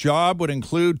whose job would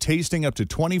include tasting up to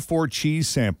 24 cheese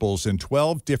samples and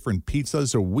 12 different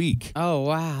pizzas a week. Oh,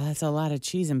 wow. That's a lot of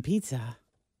cheese and pizza.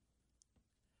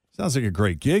 Sounds like a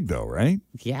great gig, though, right?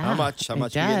 Yeah. How much? How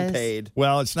much are you getting paid?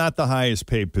 Well, it's not the highest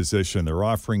paid position. They're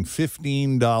offering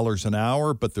 $15 an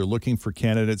hour, but they're looking for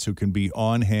candidates who can be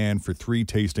on hand for 3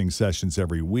 tasting sessions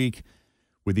every week,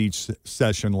 with each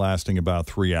session lasting about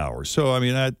 3 hours. So, I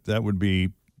mean, that would be,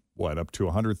 up to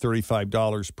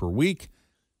 $135 per week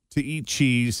to eat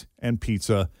cheese and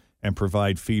pizza and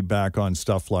provide feedback on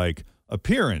stuff like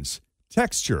appearance,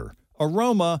 texture,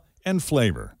 aroma, and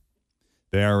flavor.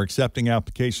 They are accepting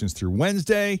applications through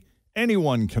Wednesday.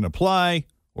 Anyone can apply,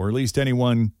 or at least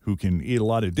anyone who can eat a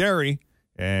lot of dairy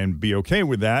and be okay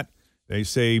with that. They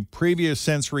say previous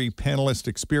sensory panelist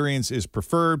experience is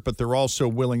preferred, but they're also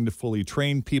willing to fully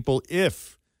train people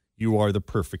if you are the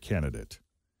perfect candidate.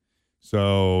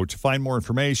 So to find more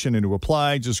information and to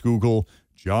apply, just Google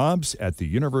jobs at the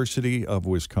University of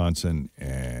Wisconsin,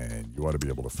 and you ought to be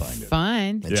able to find it.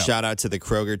 Fine. And shout out to the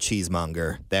Kroger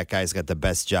cheesemonger. That guy's got the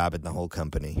best job in the whole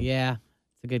company. Yeah,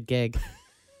 it's a good gig.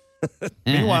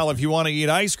 Meanwhile, if you want to eat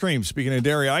ice cream, speaking of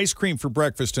dairy, ice cream for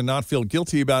breakfast and not feel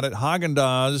guilty about it,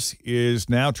 Haagen-Dazs is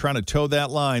now trying to toe that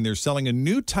line. They're selling a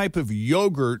new type of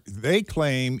yogurt they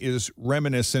claim is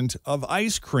reminiscent of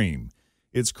ice cream.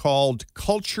 It's called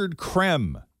cultured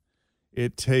creme.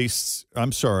 It takes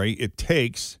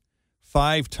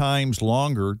 5 times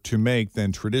longer to make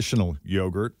than traditional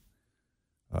yogurt.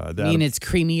 I mean, it's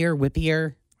creamier,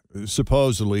 whippier?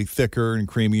 Supposedly thicker and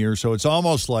creamier. So it's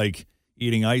almost like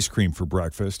eating ice cream for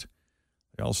breakfast.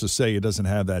 They also say it doesn't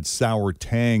have that sour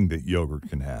tang that yogurt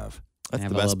can have. That's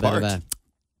the best part. That's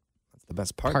the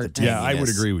best part. Yeah, I would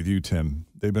agree with you, Tim.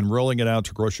 They've been rolling it out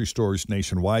to grocery stores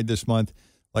nationwide this month.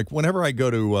 Like whenever I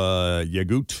go to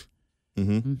Yagut,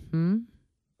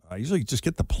 I usually just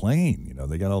get the plain. You know,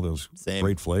 they got all those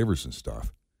great flavors and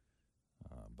stuff.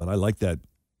 But I like that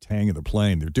tang of the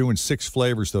plain. They're doing 6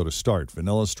 flavors, though, to start.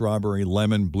 Vanilla, strawberry,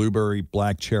 lemon, blueberry,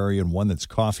 black cherry, and one that's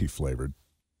coffee flavored.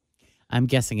 I'm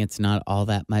guessing it's not all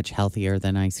that much healthier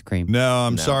than ice cream. No,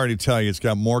 I'm sorry to tell you. It's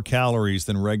got more calories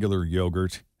than regular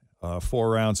yogurt.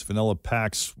 4-ounce vanilla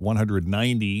packs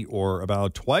 190, or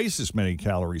about twice as many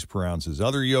calories per ounce as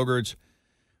other yogurts.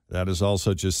 That is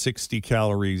also just 60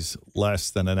 calories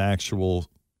less than an actual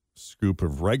scoop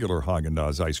of regular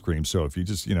Haagen-Dazs ice cream. So if you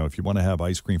just, if you want to have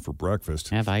ice cream for breakfast.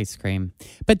 Have ice cream.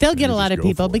 But they'll get a lot of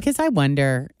people because I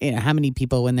wonder how many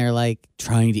people when they're like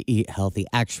trying to eat healthy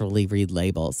actually read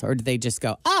labels. Or do they just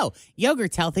go, oh,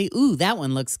 yogurt's healthy. Ooh, that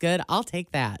one looks good. I'll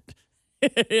take that.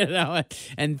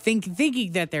 And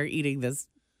thinking that they're eating this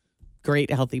great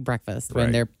healthy breakfast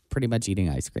when they're pretty much eating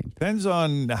ice cream. Depends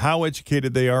on how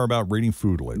educated they are about reading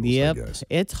food labels, I guess.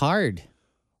 It's hard.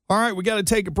 All right, we got to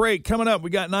take a break. Coming up, we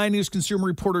got 9 News consumer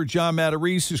reporter John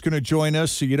Matarese who's going to join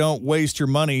us so you don't waste your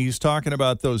money. He's talking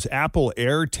about those Apple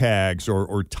Air tags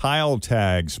or tile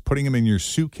tags, putting them in your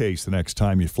suitcase the next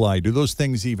time you fly. Do those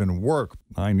things even work?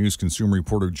 9 News consumer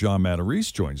reporter John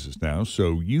Matarese joins us now,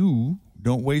 so you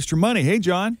don't waste your money. Hey,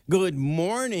 John. Good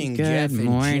morning, Jeff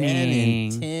and Jenn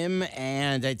and Tim.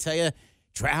 And I tell you,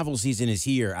 travel season is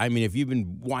here. I mean, if you've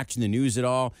been watching the news at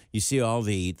all, you see all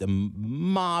the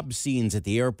mob scenes at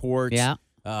the airports. Yeah.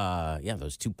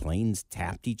 Those two planes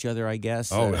tapped each other, I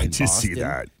guess. Oh, I did see Boston.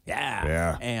 that.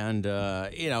 Yeah. And,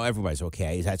 everybody's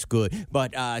okay. That's good.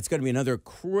 But it's going to be another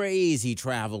crazy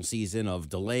travel season of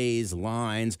delays,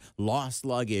 lines, lost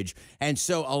luggage. And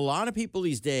so a lot of people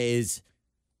these days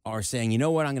are saying, you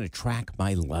know what, I'm going to track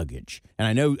my luggage. And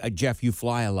I know, Jeff, you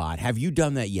fly a lot. Have you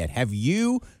done that yet? Have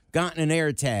you gotten an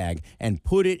air tag and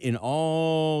put it in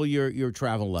all your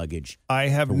travel luggage? I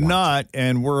have not,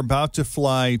 and we're about to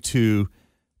fly to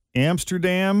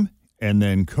Amsterdam and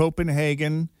then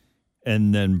Copenhagen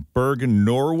and then Bergen,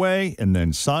 Norway, and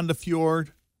then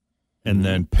Sandefjord. And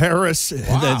then Paris, and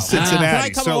then Cincinnati. Can I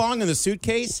come along in the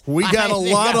suitcase? We got a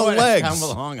lot of legs. Come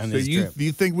along on this trip. Do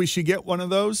you think we should get one of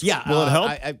those? Yeah. Will it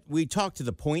help? We talked to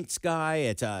the Points guy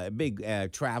at a big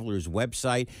traveler's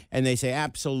website, and they say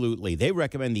absolutely. They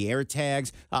recommend the air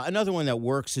tags. Another one that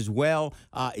works as well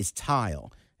is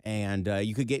Tile. And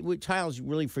you could get Tile's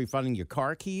really for funding your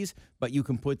car keys, but you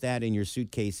can put that in your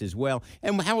suitcase as well.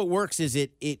 And how it works is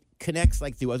it connects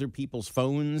like through other people's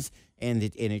phones, and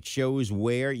it shows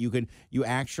where you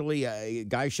actually a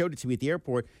guy showed it to me at the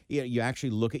airport. You actually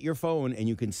look at your phone and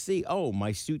you can see, oh,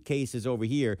 my suitcase is over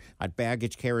here at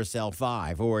baggage carousel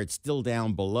 5, or it's still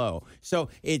down below. So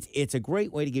it's a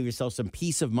great way to give yourself some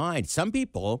peace of mind. Some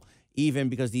people, even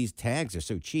because these tags are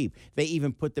so cheap, they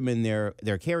even put them in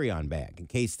their carry-on bag in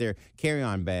case their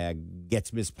carry-on bag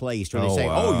gets misplaced, or they say,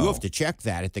 oh, you have to check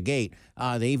that at the gate.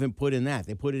 They even put in that.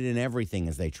 They put it in everything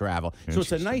as they travel. So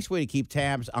it's a nice way to keep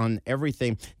tabs on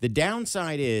everything. The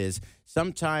downside is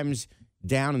sometimes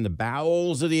down in the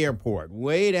bowels of the airport,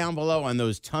 way down below on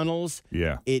those tunnels, you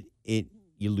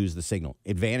lose the signal.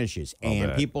 It vanishes.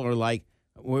 And people are like,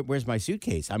 where's my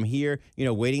suitcase? I'm here,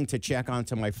 waiting to check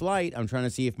onto my flight. I'm trying to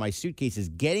see if my suitcase is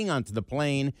getting onto the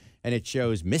plane, and it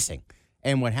shows missing.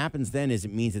 And what happens then is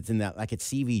it means it's in that, like at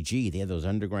CVG, they have those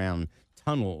underground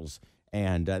tunnels,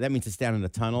 and that means it's down in the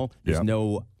tunnel. There's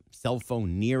no cell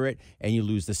phone near it, and you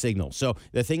lose the signal. So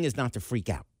the thing is not to freak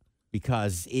out,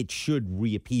 because it should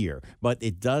reappear, but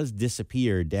it does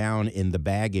disappear down in the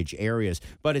baggage areas.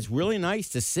 But it's really nice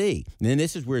to see. And then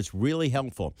this is where it's really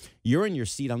helpful. You're in your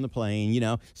seat on the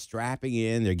plane, strapping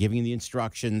in. They're giving you the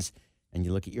instructions, and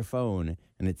you look at your phone,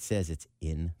 and it says it's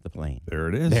in the plane. There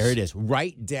it is. There it is,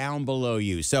 right down below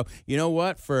you. So you know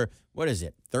what? For,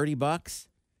 $30?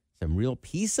 Some real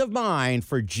peace of mind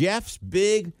for Jeff's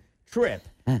big trip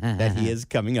that he is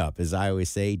coming up. As I always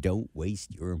say, don't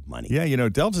waste your money. Yeah,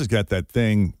 Delta's got that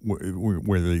thing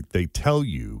where they tell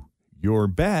you your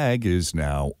bag is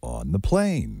now on the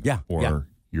plane. Or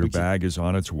your bag is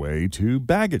on its way to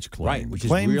baggage claim. Right, which is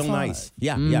claim real 5. nice.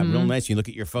 Yeah, real nice. You look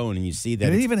at your phone and you see that.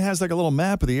 And it even has like a little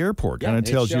map of the airport. Kind of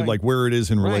tells you like where it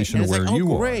is in relation to where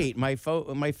you are. Great. My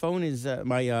phone is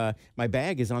my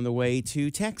bag is on the way to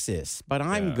Texas, but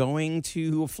I'm going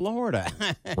to Florida.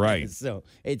 Right. So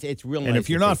it's real nice. And if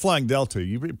you're not flying Delta,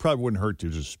 it probably wouldn't hurt to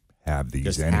just have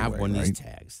these anyway. Have one of these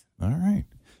tags. All right.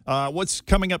 What's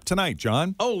coming up tonight,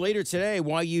 John? Oh, later today,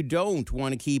 why you don't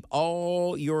want to keep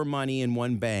all your money in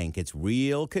one bank. It's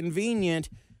real convenient.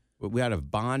 We had a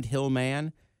Bond Hill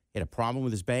man. He had a problem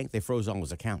with his bank. They froze all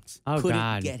his accounts. Oh, Couldn't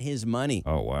God. get his money.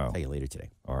 Oh, wow. I'll tell you later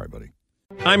today. All right, buddy.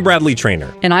 I'm Bradley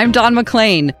Trainer. And I'm Don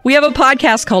McClain. We have a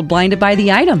podcast called Blinded by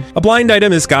the Item. A blind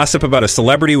item is gossip about a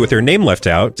celebrity with their name left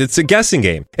out. It's a guessing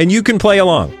game, and you can play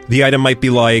along. The item might be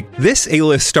like, this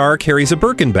A-list star carries a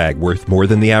Birkin bag worth more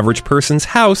than the average person's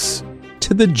house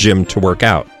to the gym to work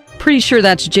out. Pretty sure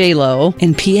that's J-Lo.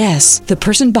 And P.S. the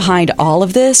person behind all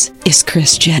of this is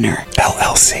Kris Jenner,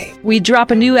 LLC. We drop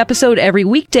a new episode every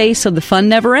weekday so the fun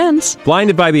never ends.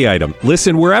 Blinded by the Item.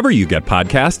 Listen wherever you get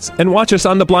podcasts and watch us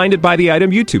on the Blinded by the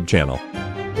Item YouTube channel.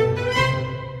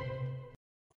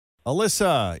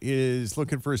 Alyssa is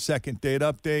looking for a second date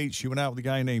update. She went out with a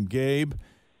guy named Gabe,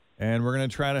 And we're going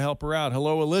to try to help her out.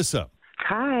 Hello, Alyssa.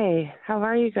 Hi, how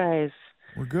are you guys?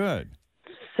 We're good.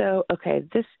 So, okay,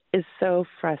 this is so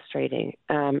frustrating.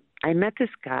 I met this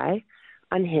guy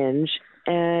on Hinge,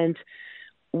 and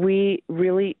we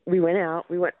went out.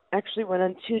 We went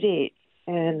on 2 dates,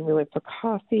 and we went for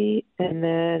coffee, and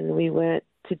then we went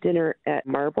to dinner at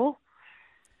Marble.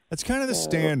 That's kind of the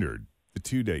standard, the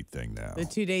 2-date thing now. The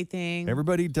 2-date thing.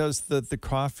 Everybody does the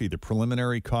coffee, the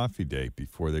preliminary coffee date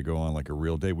before they go on like a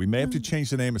real date. We may have to change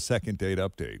the name of Second Date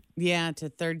Update. Yeah, to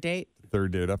Third Date.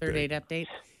 Third Date Update. Third Date Update.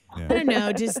 Yeah. I don't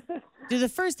know. Just do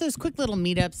those quick little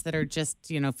meetups that are just,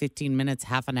 15 minutes,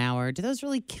 half an hour. Do those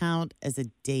really count as a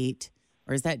date,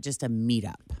 or is that just a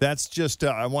meetup? That's just,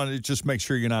 I wanted to just make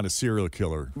sure you're not a serial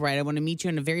killer. Right. I want to meet you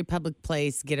in a very public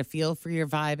place, get a feel for your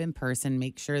vibe in person,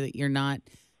 make sure that you're not,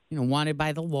 wanted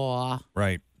by the law.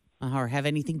 Right. Or have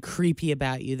anything creepy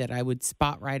about you that I would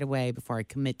spot right away before I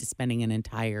commit to spending an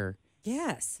entire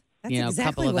Yes. That's exactly exactly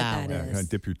couple what of that hours. Kind of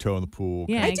dip your toe in the pool.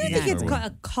 Yeah, I do think it's Exactly.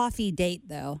 a coffee date,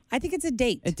 though. I think it's a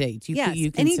date. A date. Yes.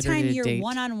 You consider Anytime it a you're date.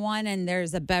 one-on-one and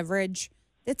there's a beverage,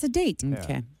 it's a date.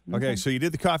 Okay. Okay, so you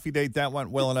did the coffee date. That went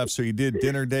well enough. So you did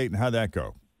dinner date, and how'd that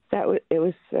go? It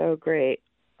was so great.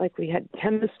 Like, we had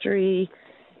chemistry.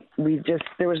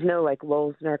 There was no like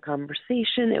lulls in our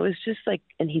conversation. It was just like,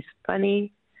 and he's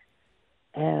funny,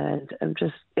 and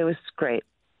it was great.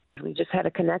 We just had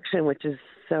a connection, which is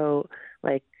so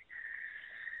like,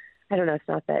 I don't know, it's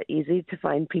not that easy to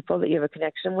find people that you have a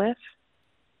connection with.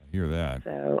 I hear that.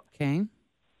 So okay,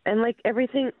 and like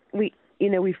everything, we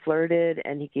flirted,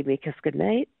 and he gave me a kiss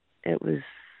goodnight. It was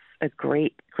a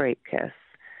great, great kiss,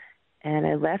 and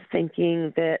I left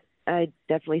thinking that I'd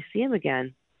definitely see him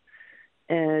again,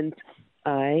 and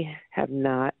I have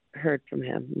not heard from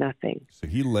him. Nothing. So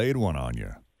he laid one on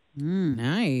you.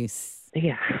 Nice.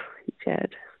 Yeah, he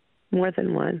did. More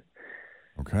than one.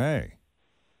 Okay.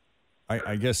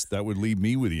 I guess that would leave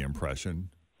me with the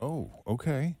impression, oh,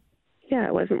 okay. Yeah,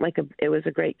 it wasn't like it was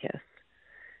a great kiss.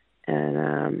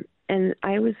 And I'm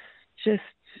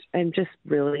just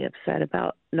really upset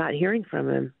about not hearing from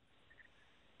him.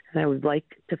 And I would like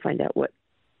to find out what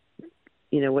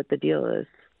the deal is.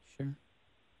 Sure.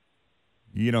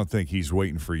 You don't think he's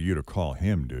waiting for you to call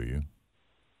him, do you?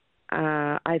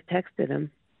 I've texted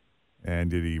him.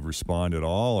 And did he respond at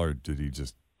all, or did he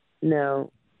just...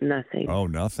 No, nothing. Oh,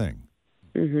 nothing.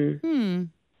 Mm-hmm.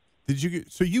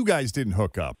 So you guys didn't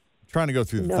hook up? I'm trying to go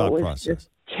through the thought it was process. Just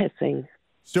kissing.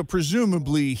 So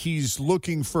presumably he's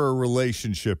looking for a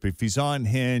relationship. If he's on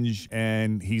Hinge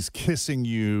and he's kissing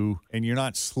you and you're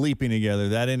not sleeping together,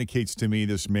 that indicates to me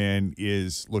this man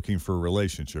is looking for a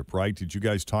relationship, right? Did you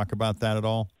guys talk about that at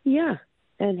all? Yeah.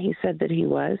 And he said that he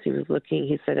was looking,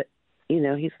 he said,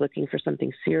 he's looking for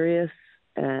something serious.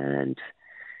 And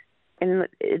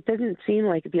it doesn't seem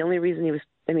like the only reason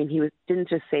didn't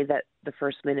just say that the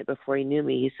first minute before he knew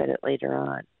me. He said it later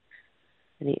on.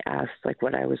 And he asked like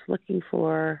what I was looking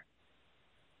for.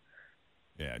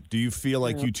 Yeah. Do you feel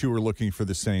like you two are looking for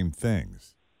the same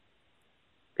things?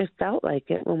 It felt like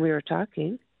it when we were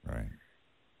talking. Right.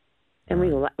 And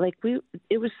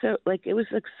it was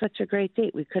such a great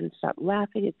date. We couldn't stop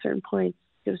laughing at certain points.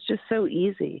 It was just so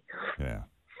easy. Yeah.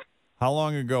 How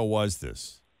long ago was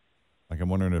this? Like, I'm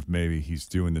wondering if maybe he's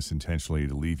doing this intentionally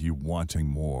to leave you wanting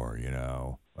more,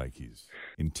 like he's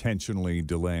intentionally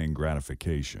delaying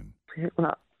gratification.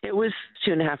 Well, it was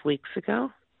 2.5 weeks ago.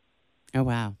 Oh,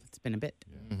 wow. It's been a bit.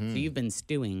 So you've been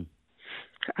stewing.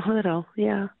 A little,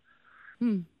 yeah.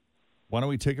 Why don't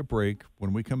we take a break?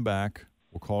 When we come back,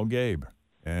 we'll call Gabe,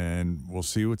 and we'll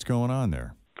see what's going on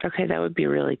there. Okay, that would be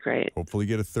really great. Hopefully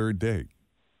get a third date.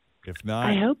 If not...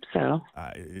 I hope so.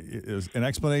 An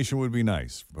explanation would be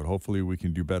nice, but hopefully we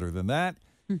can do better than that.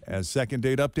 As Second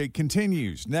Date Update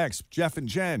continues. Next, Jeff and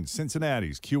Jen,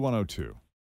 Cincinnati's Q102.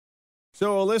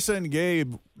 So Alyssa and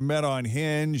Gabe met on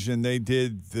Hinge, and they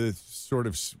did the sort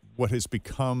of what has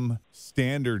become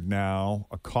standard now,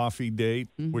 a coffee date,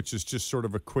 which is just sort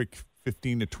of a quick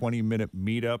 15 to 20-minute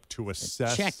meetup to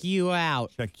assess. Check you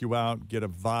out, get a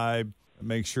vibe,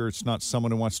 make sure it's not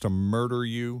someone who wants to murder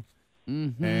you.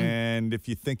 And if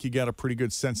you think you got a pretty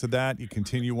good sense of that, you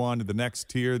continue on to the next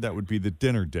tier. That would be the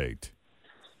dinner date.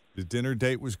 The dinner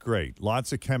date was great.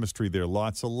 Lots of chemistry there,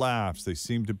 lots of laughs. They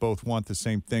seemed to both want the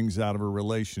same things out of a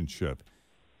relationship.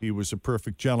 He was a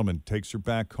perfect gentleman, takes her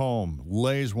back home,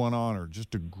 lays one on her.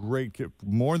 Just a great kiss,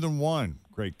 more than one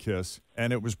great kiss.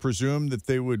 And it was presumed that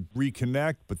they would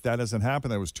reconnect, but that hasn't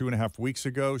happened. That was 2.5 weeks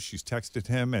ago. She's texted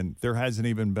him, and there hasn't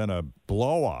even been a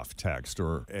blow-off text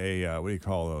or a, what do you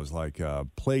call those, like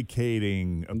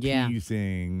placating,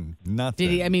 appeasing, nothing.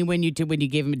 Did he? I mean, when you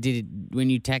gave him, when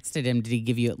you texted him, did he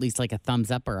give you at least like a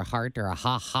thumbs up or a heart or a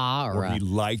ha-ha or he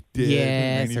liked it?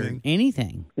 Yes, or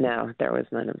anything? No, there was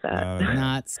none of that.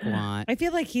 Not squat. I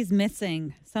feel like he's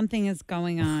missing. Something is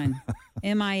going on.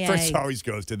 MIA. First always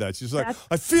goes to that. She's like,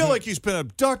 I feel like he's been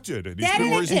abducted and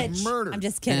he's been murdered. I'm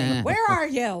just kidding. Where are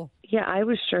you? Yeah, I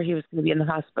was sure he was going to be in the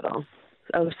hospital.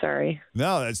 Oh, sorry.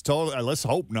 No, that's totally. Let's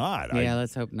hope not. Yeah,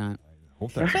 let's hope not.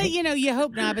 Hope that But, you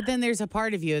hope not. But then there's a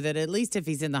part of you that at least if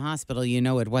he's in the hospital,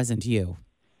 it wasn't you.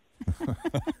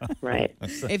 Right.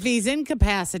 If he's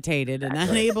incapacitated and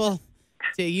unable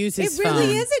to use his phone. It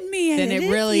really isn't me. Then it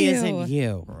it really you. isn't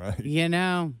you.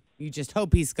 Right. You just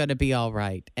hope he's going to be all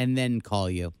right and then call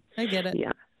you. I get it.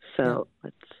 Yeah. So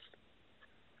let's.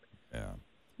 Yeah.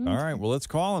 All right. Well, let's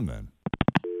call him then.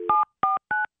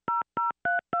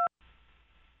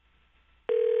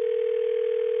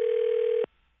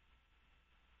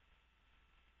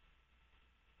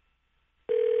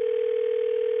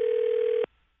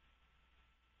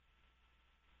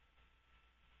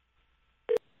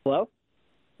 Hello?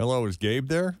 Hello, is Gabe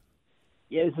there?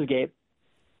 Yeah, this is Gabe.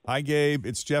 Hi, Gabe.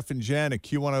 It's Jeff and Jen at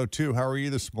Q102. How are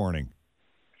you this morning?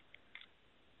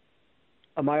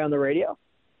 Am I on the radio?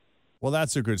 Well,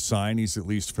 that's a good sign. He's at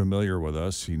least familiar with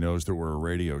us. He knows that we're a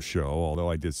radio show, although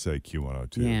I did say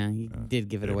Q102. Yeah, you did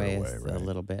give it away, right? A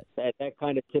little bit. That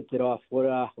kind of tipped it off.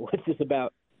 What's this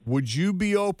about? Would you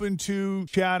be open to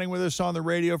chatting with us on the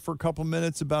radio for a couple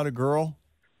minutes about a girl?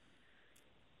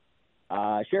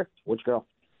 Sure. Which girl?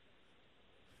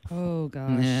 Oh,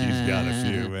 gosh. She's got a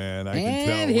few, man. I can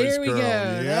tell. And Which here we girl. go.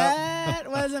 Yep.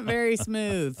 That wasn't very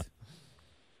smooth.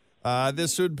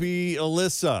 This would be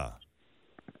Alyssa.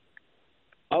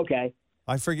 Okay.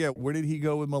 I forget. Where did he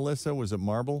go with Melissa? Was it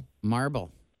Marble?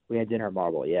 Marble. We had dinner at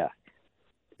Marble, yeah.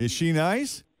 Is she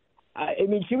nice? I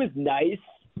mean, she was nice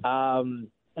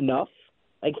enough,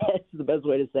 I guess is the best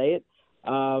way to say it.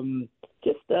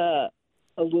 Just a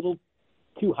little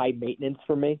too high maintenance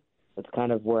for me. That's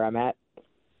kind of where I'm at.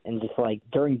 And just like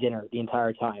during dinner the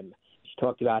entire time, she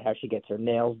talked about how she gets her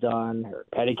nails done, her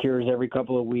pedicures every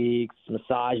couple of weeks,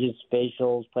 massages,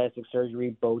 facials, plastic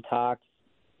surgery, Botox,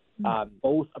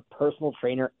 both a personal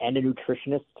trainer and a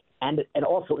nutritionist and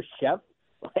also a chef.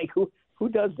 Like who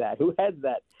does that? Who has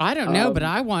that? I don't know, but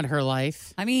I want her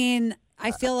life. I mean, I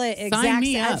feel it Sign exact.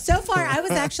 me up. So far, I was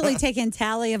actually taking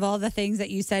tally of all the things that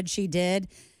you said she did,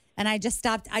 and I just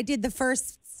stopped. I did the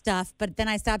first stuff, but then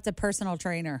I stopped a personal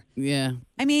trainer. Yeah.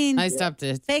 I mean, I stopped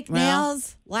it. Fake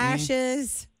nails,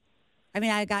 lashes. I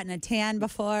mean, I've gotten a tan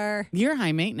before. You're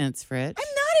high maintenance, Fritz.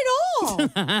 I'm not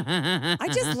at all. I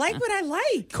just like what I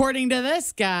like. According to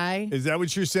this guy. Is that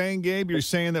what you're saying, Gabe? You're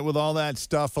saying that with all that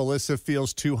stuff, Alyssa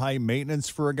feels too high maintenance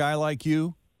for a guy like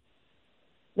you?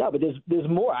 No, but there's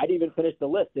more. I didn't even finish the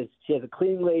list. She has a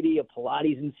cleaning lady, a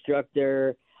Pilates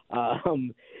instructor.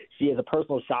 She is a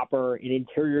personal shopper, an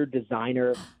interior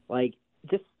designer, like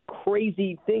just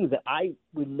crazy things that I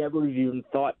would never have even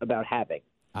thought about having.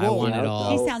 I want it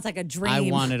all. He sounds like a dream. I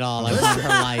want it all. I want her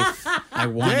life. I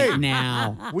want it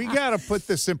now. We got to put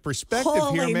this in perspective here,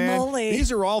 Holy man. moly.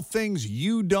 These are all things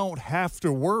you don't have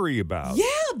to worry about. Yeah,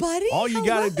 buddy. All you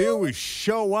got to do is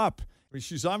show up. I mean,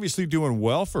 she's obviously doing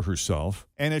well for herself.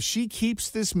 And if she keeps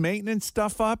this maintenance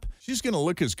stuff up, she's going to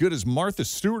look as good as Martha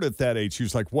Stewart at that age. She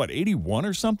was like, what, 81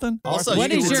 or something? Also,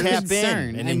 What you is can your tap concern?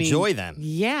 in and I mean, enjoy them.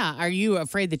 Yeah. Are you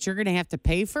afraid that you're going to have to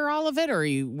pay for all of it, or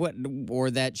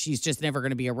or that she's just never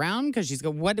going to be around because she's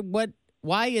going?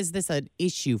 Why is this an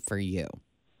issue for you?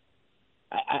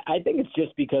 I think it's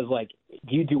just because, like,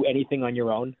 do you do anything on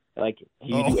your own? Like, do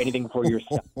you do anything for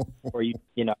yourself? Or you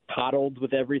coddled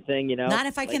with everything, Not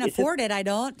if I can afford it, I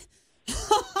don't.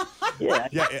 Yeah.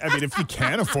 Yeah, I mean, if you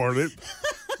can afford it.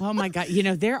 Oh my God!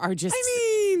 There are just.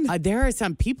 There are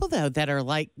some people though that are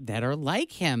like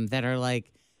him that are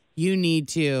like, you need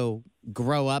to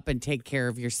grow up and take care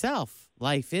of yourself.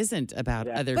 Life isn't about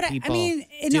other people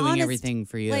doing everything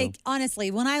for you. Like,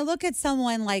 honestly, when I look at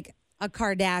someone like a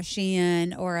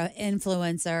Kardashian or an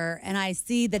influencer and I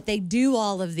see that they do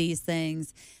all of these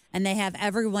things and they have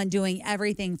everyone doing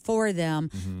everything for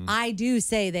them, I do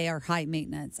say they are high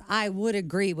maintenance. I would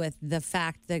agree with the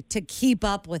fact that to keep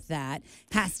up with that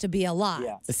has to be a lot.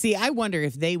 Yeah. See, I wonder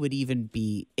if they would even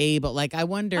be able, like, I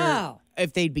wonder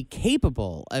if they'd be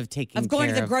capable of taking Of going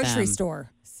care to the grocery them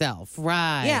store. Self,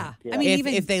 right. Yeah. I mean,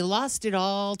 if they lost it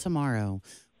all tomorrow,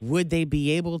 would they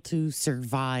be able to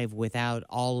survive without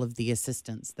all of the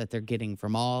assistance that they're getting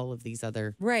from all of these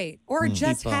other Right. Or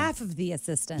just people? half of the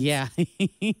assistance. Yeah.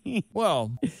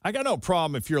 Well, I got no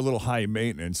problem if you're a little high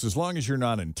maintenance, as long as you're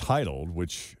not entitled,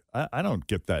 which I don't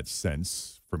get that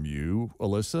sense from you,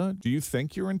 Alyssa. Do you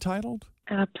think you're entitled?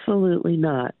 Absolutely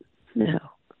not. No.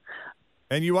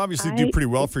 And you obviously do pretty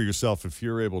well for yourself if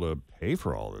you're able to pay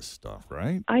for all this stuff,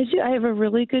 right? I do. I have a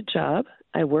really good job.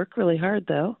 I work really hard,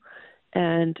 though,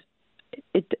 and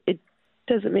it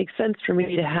doesn't make sense for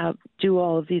me to do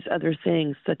all of these other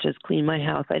things, such as clean my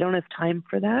house. I don't have time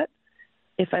for that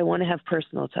if I want to have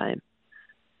personal time.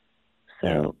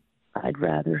 So I'd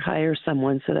rather hire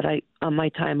someone so that on my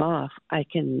time off, I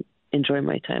can enjoy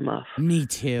my time off. Me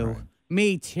too. Right.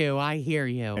 Me too. I hear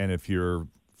you. And if you're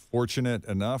fortunate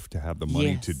enough to have the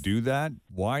money to do that,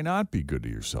 why not be good to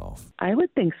yourself? I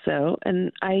would think so.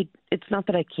 And it's not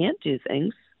that I can't do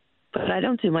things, but I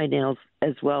don't do my nails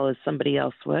as well as somebody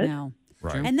else would. No.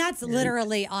 Right. And that's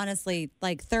literally, honestly,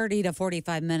 like 30 to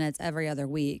 45 minutes every other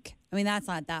week. I mean, that's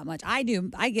not that much. I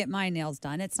get my nails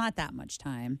done. It's not that much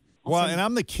time. Well, and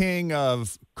I'm the king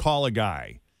of call a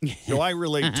guy. So I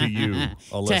relate to you,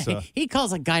 Alyssa. He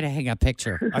calls a guy to hang a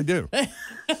picture. I do. Well,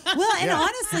 and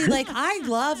honestly, like I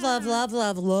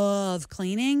love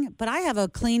cleaning, but I have a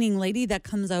cleaning lady that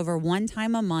comes over one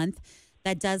time a month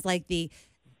that does like the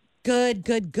good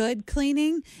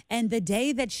cleaning. And the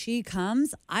day that she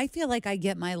comes, I feel like I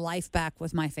get my life back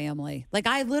with my family. Like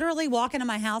I literally walk into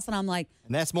my house and I'm like,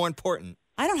 and that's more important.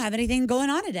 I don't have anything going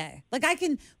on today. Like I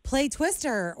can play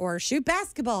Twister or shoot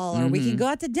basketball or we can go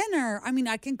out to dinner. I mean,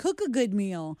 I can cook a good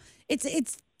meal.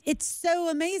 It's so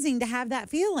amazing to have that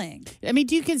feeling. I mean,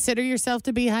 do you consider yourself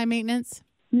to be high maintenance?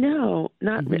 No,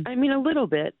 not I mean, a little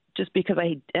bit, just because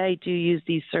I do use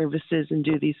these services and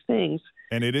do these things.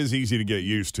 And it is easy to get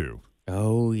used to.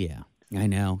 Oh, yeah. I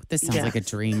know. This sounds like a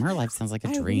dream. Her life sounds like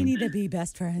a dream. We need to be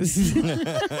best friends.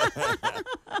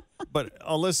 But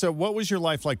Alyssa, what was your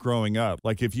life like growing up?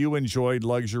 Like if you enjoyed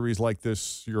luxuries like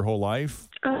this your whole life?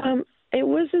 It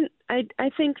wasn't. I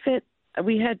think that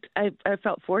I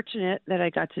felt fortunate that I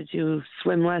got to do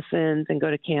swim lessons and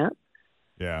go to camp.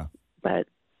 Yeah. But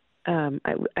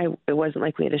it wasn't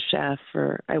like we had a chef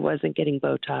or I wasn't getting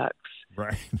Botox.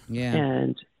 Right. Yeah.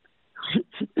 And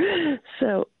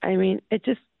so, I mean, I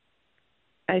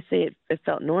say it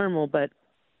felt normal, but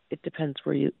it depends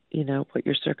where you know, what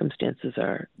your circumstances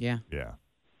are. Yeah. Yeah.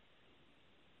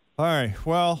 All right.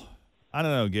 Well, I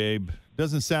don't know, Gabe.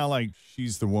 Doesn't sound like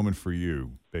she's the woman for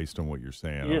you based on what you're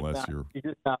saying, unless you're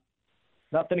just not.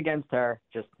 Nothing against her,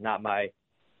 just not my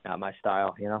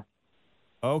style, you know?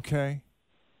 Okay.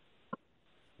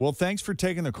 Well, thanks for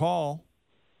taking the call.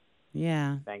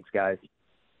 Yeah. Thanks, guys.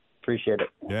 Appreciate it.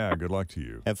 Yeah, good luck to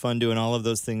you. Have fun doing all of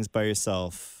those things by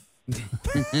yourself. I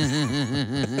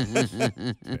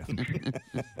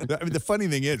mean, the funny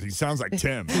thing is, he sounds like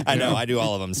Tim. I know. I do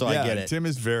all of them, so I get it. Tim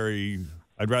is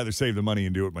I'd rather save the money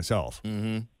and do it myself.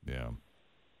 Mm-hmm. Yeah.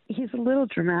 He's a little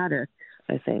dramatic,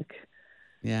 I think.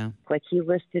 Yeah. Like he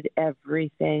listed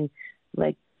everything.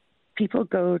 Like people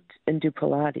go and do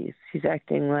Pilates. He's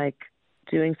acting like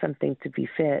doing something to be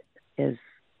fit is.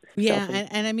 Yeah,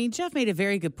 and I mean, Jeff made a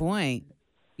very good point.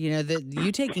 You know, that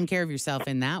you taking care of yourself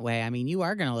in that way, I mean, you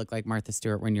are going to look like Martha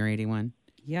Stewart when you're 81.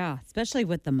 Yeah, especially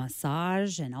with the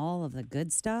massage and all of the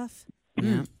good stuff.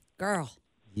 Yeah. Girl.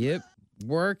 Yep.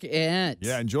 Work it.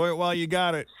 Yeah, enjoy it while you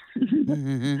got it.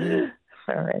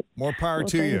 All right. More power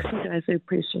to you. Thanks, guys. I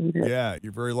appreciate it. Yeah,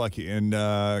 you're very lucky. And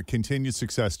continued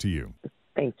success to you.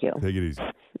 Thank you. Take it easy.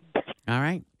 All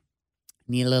right.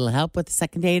 Need a little help with the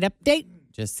second date update?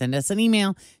 Just send us an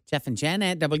email, Jeff and Jen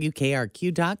at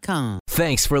WKRQ.com.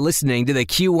 Thanks for listening to the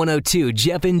Q102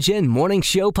 Jeff and Jen Morning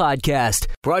Show podcast,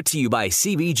 brought to you by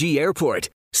CBG Airport.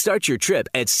 Start your trip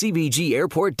at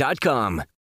CBGAirport.com.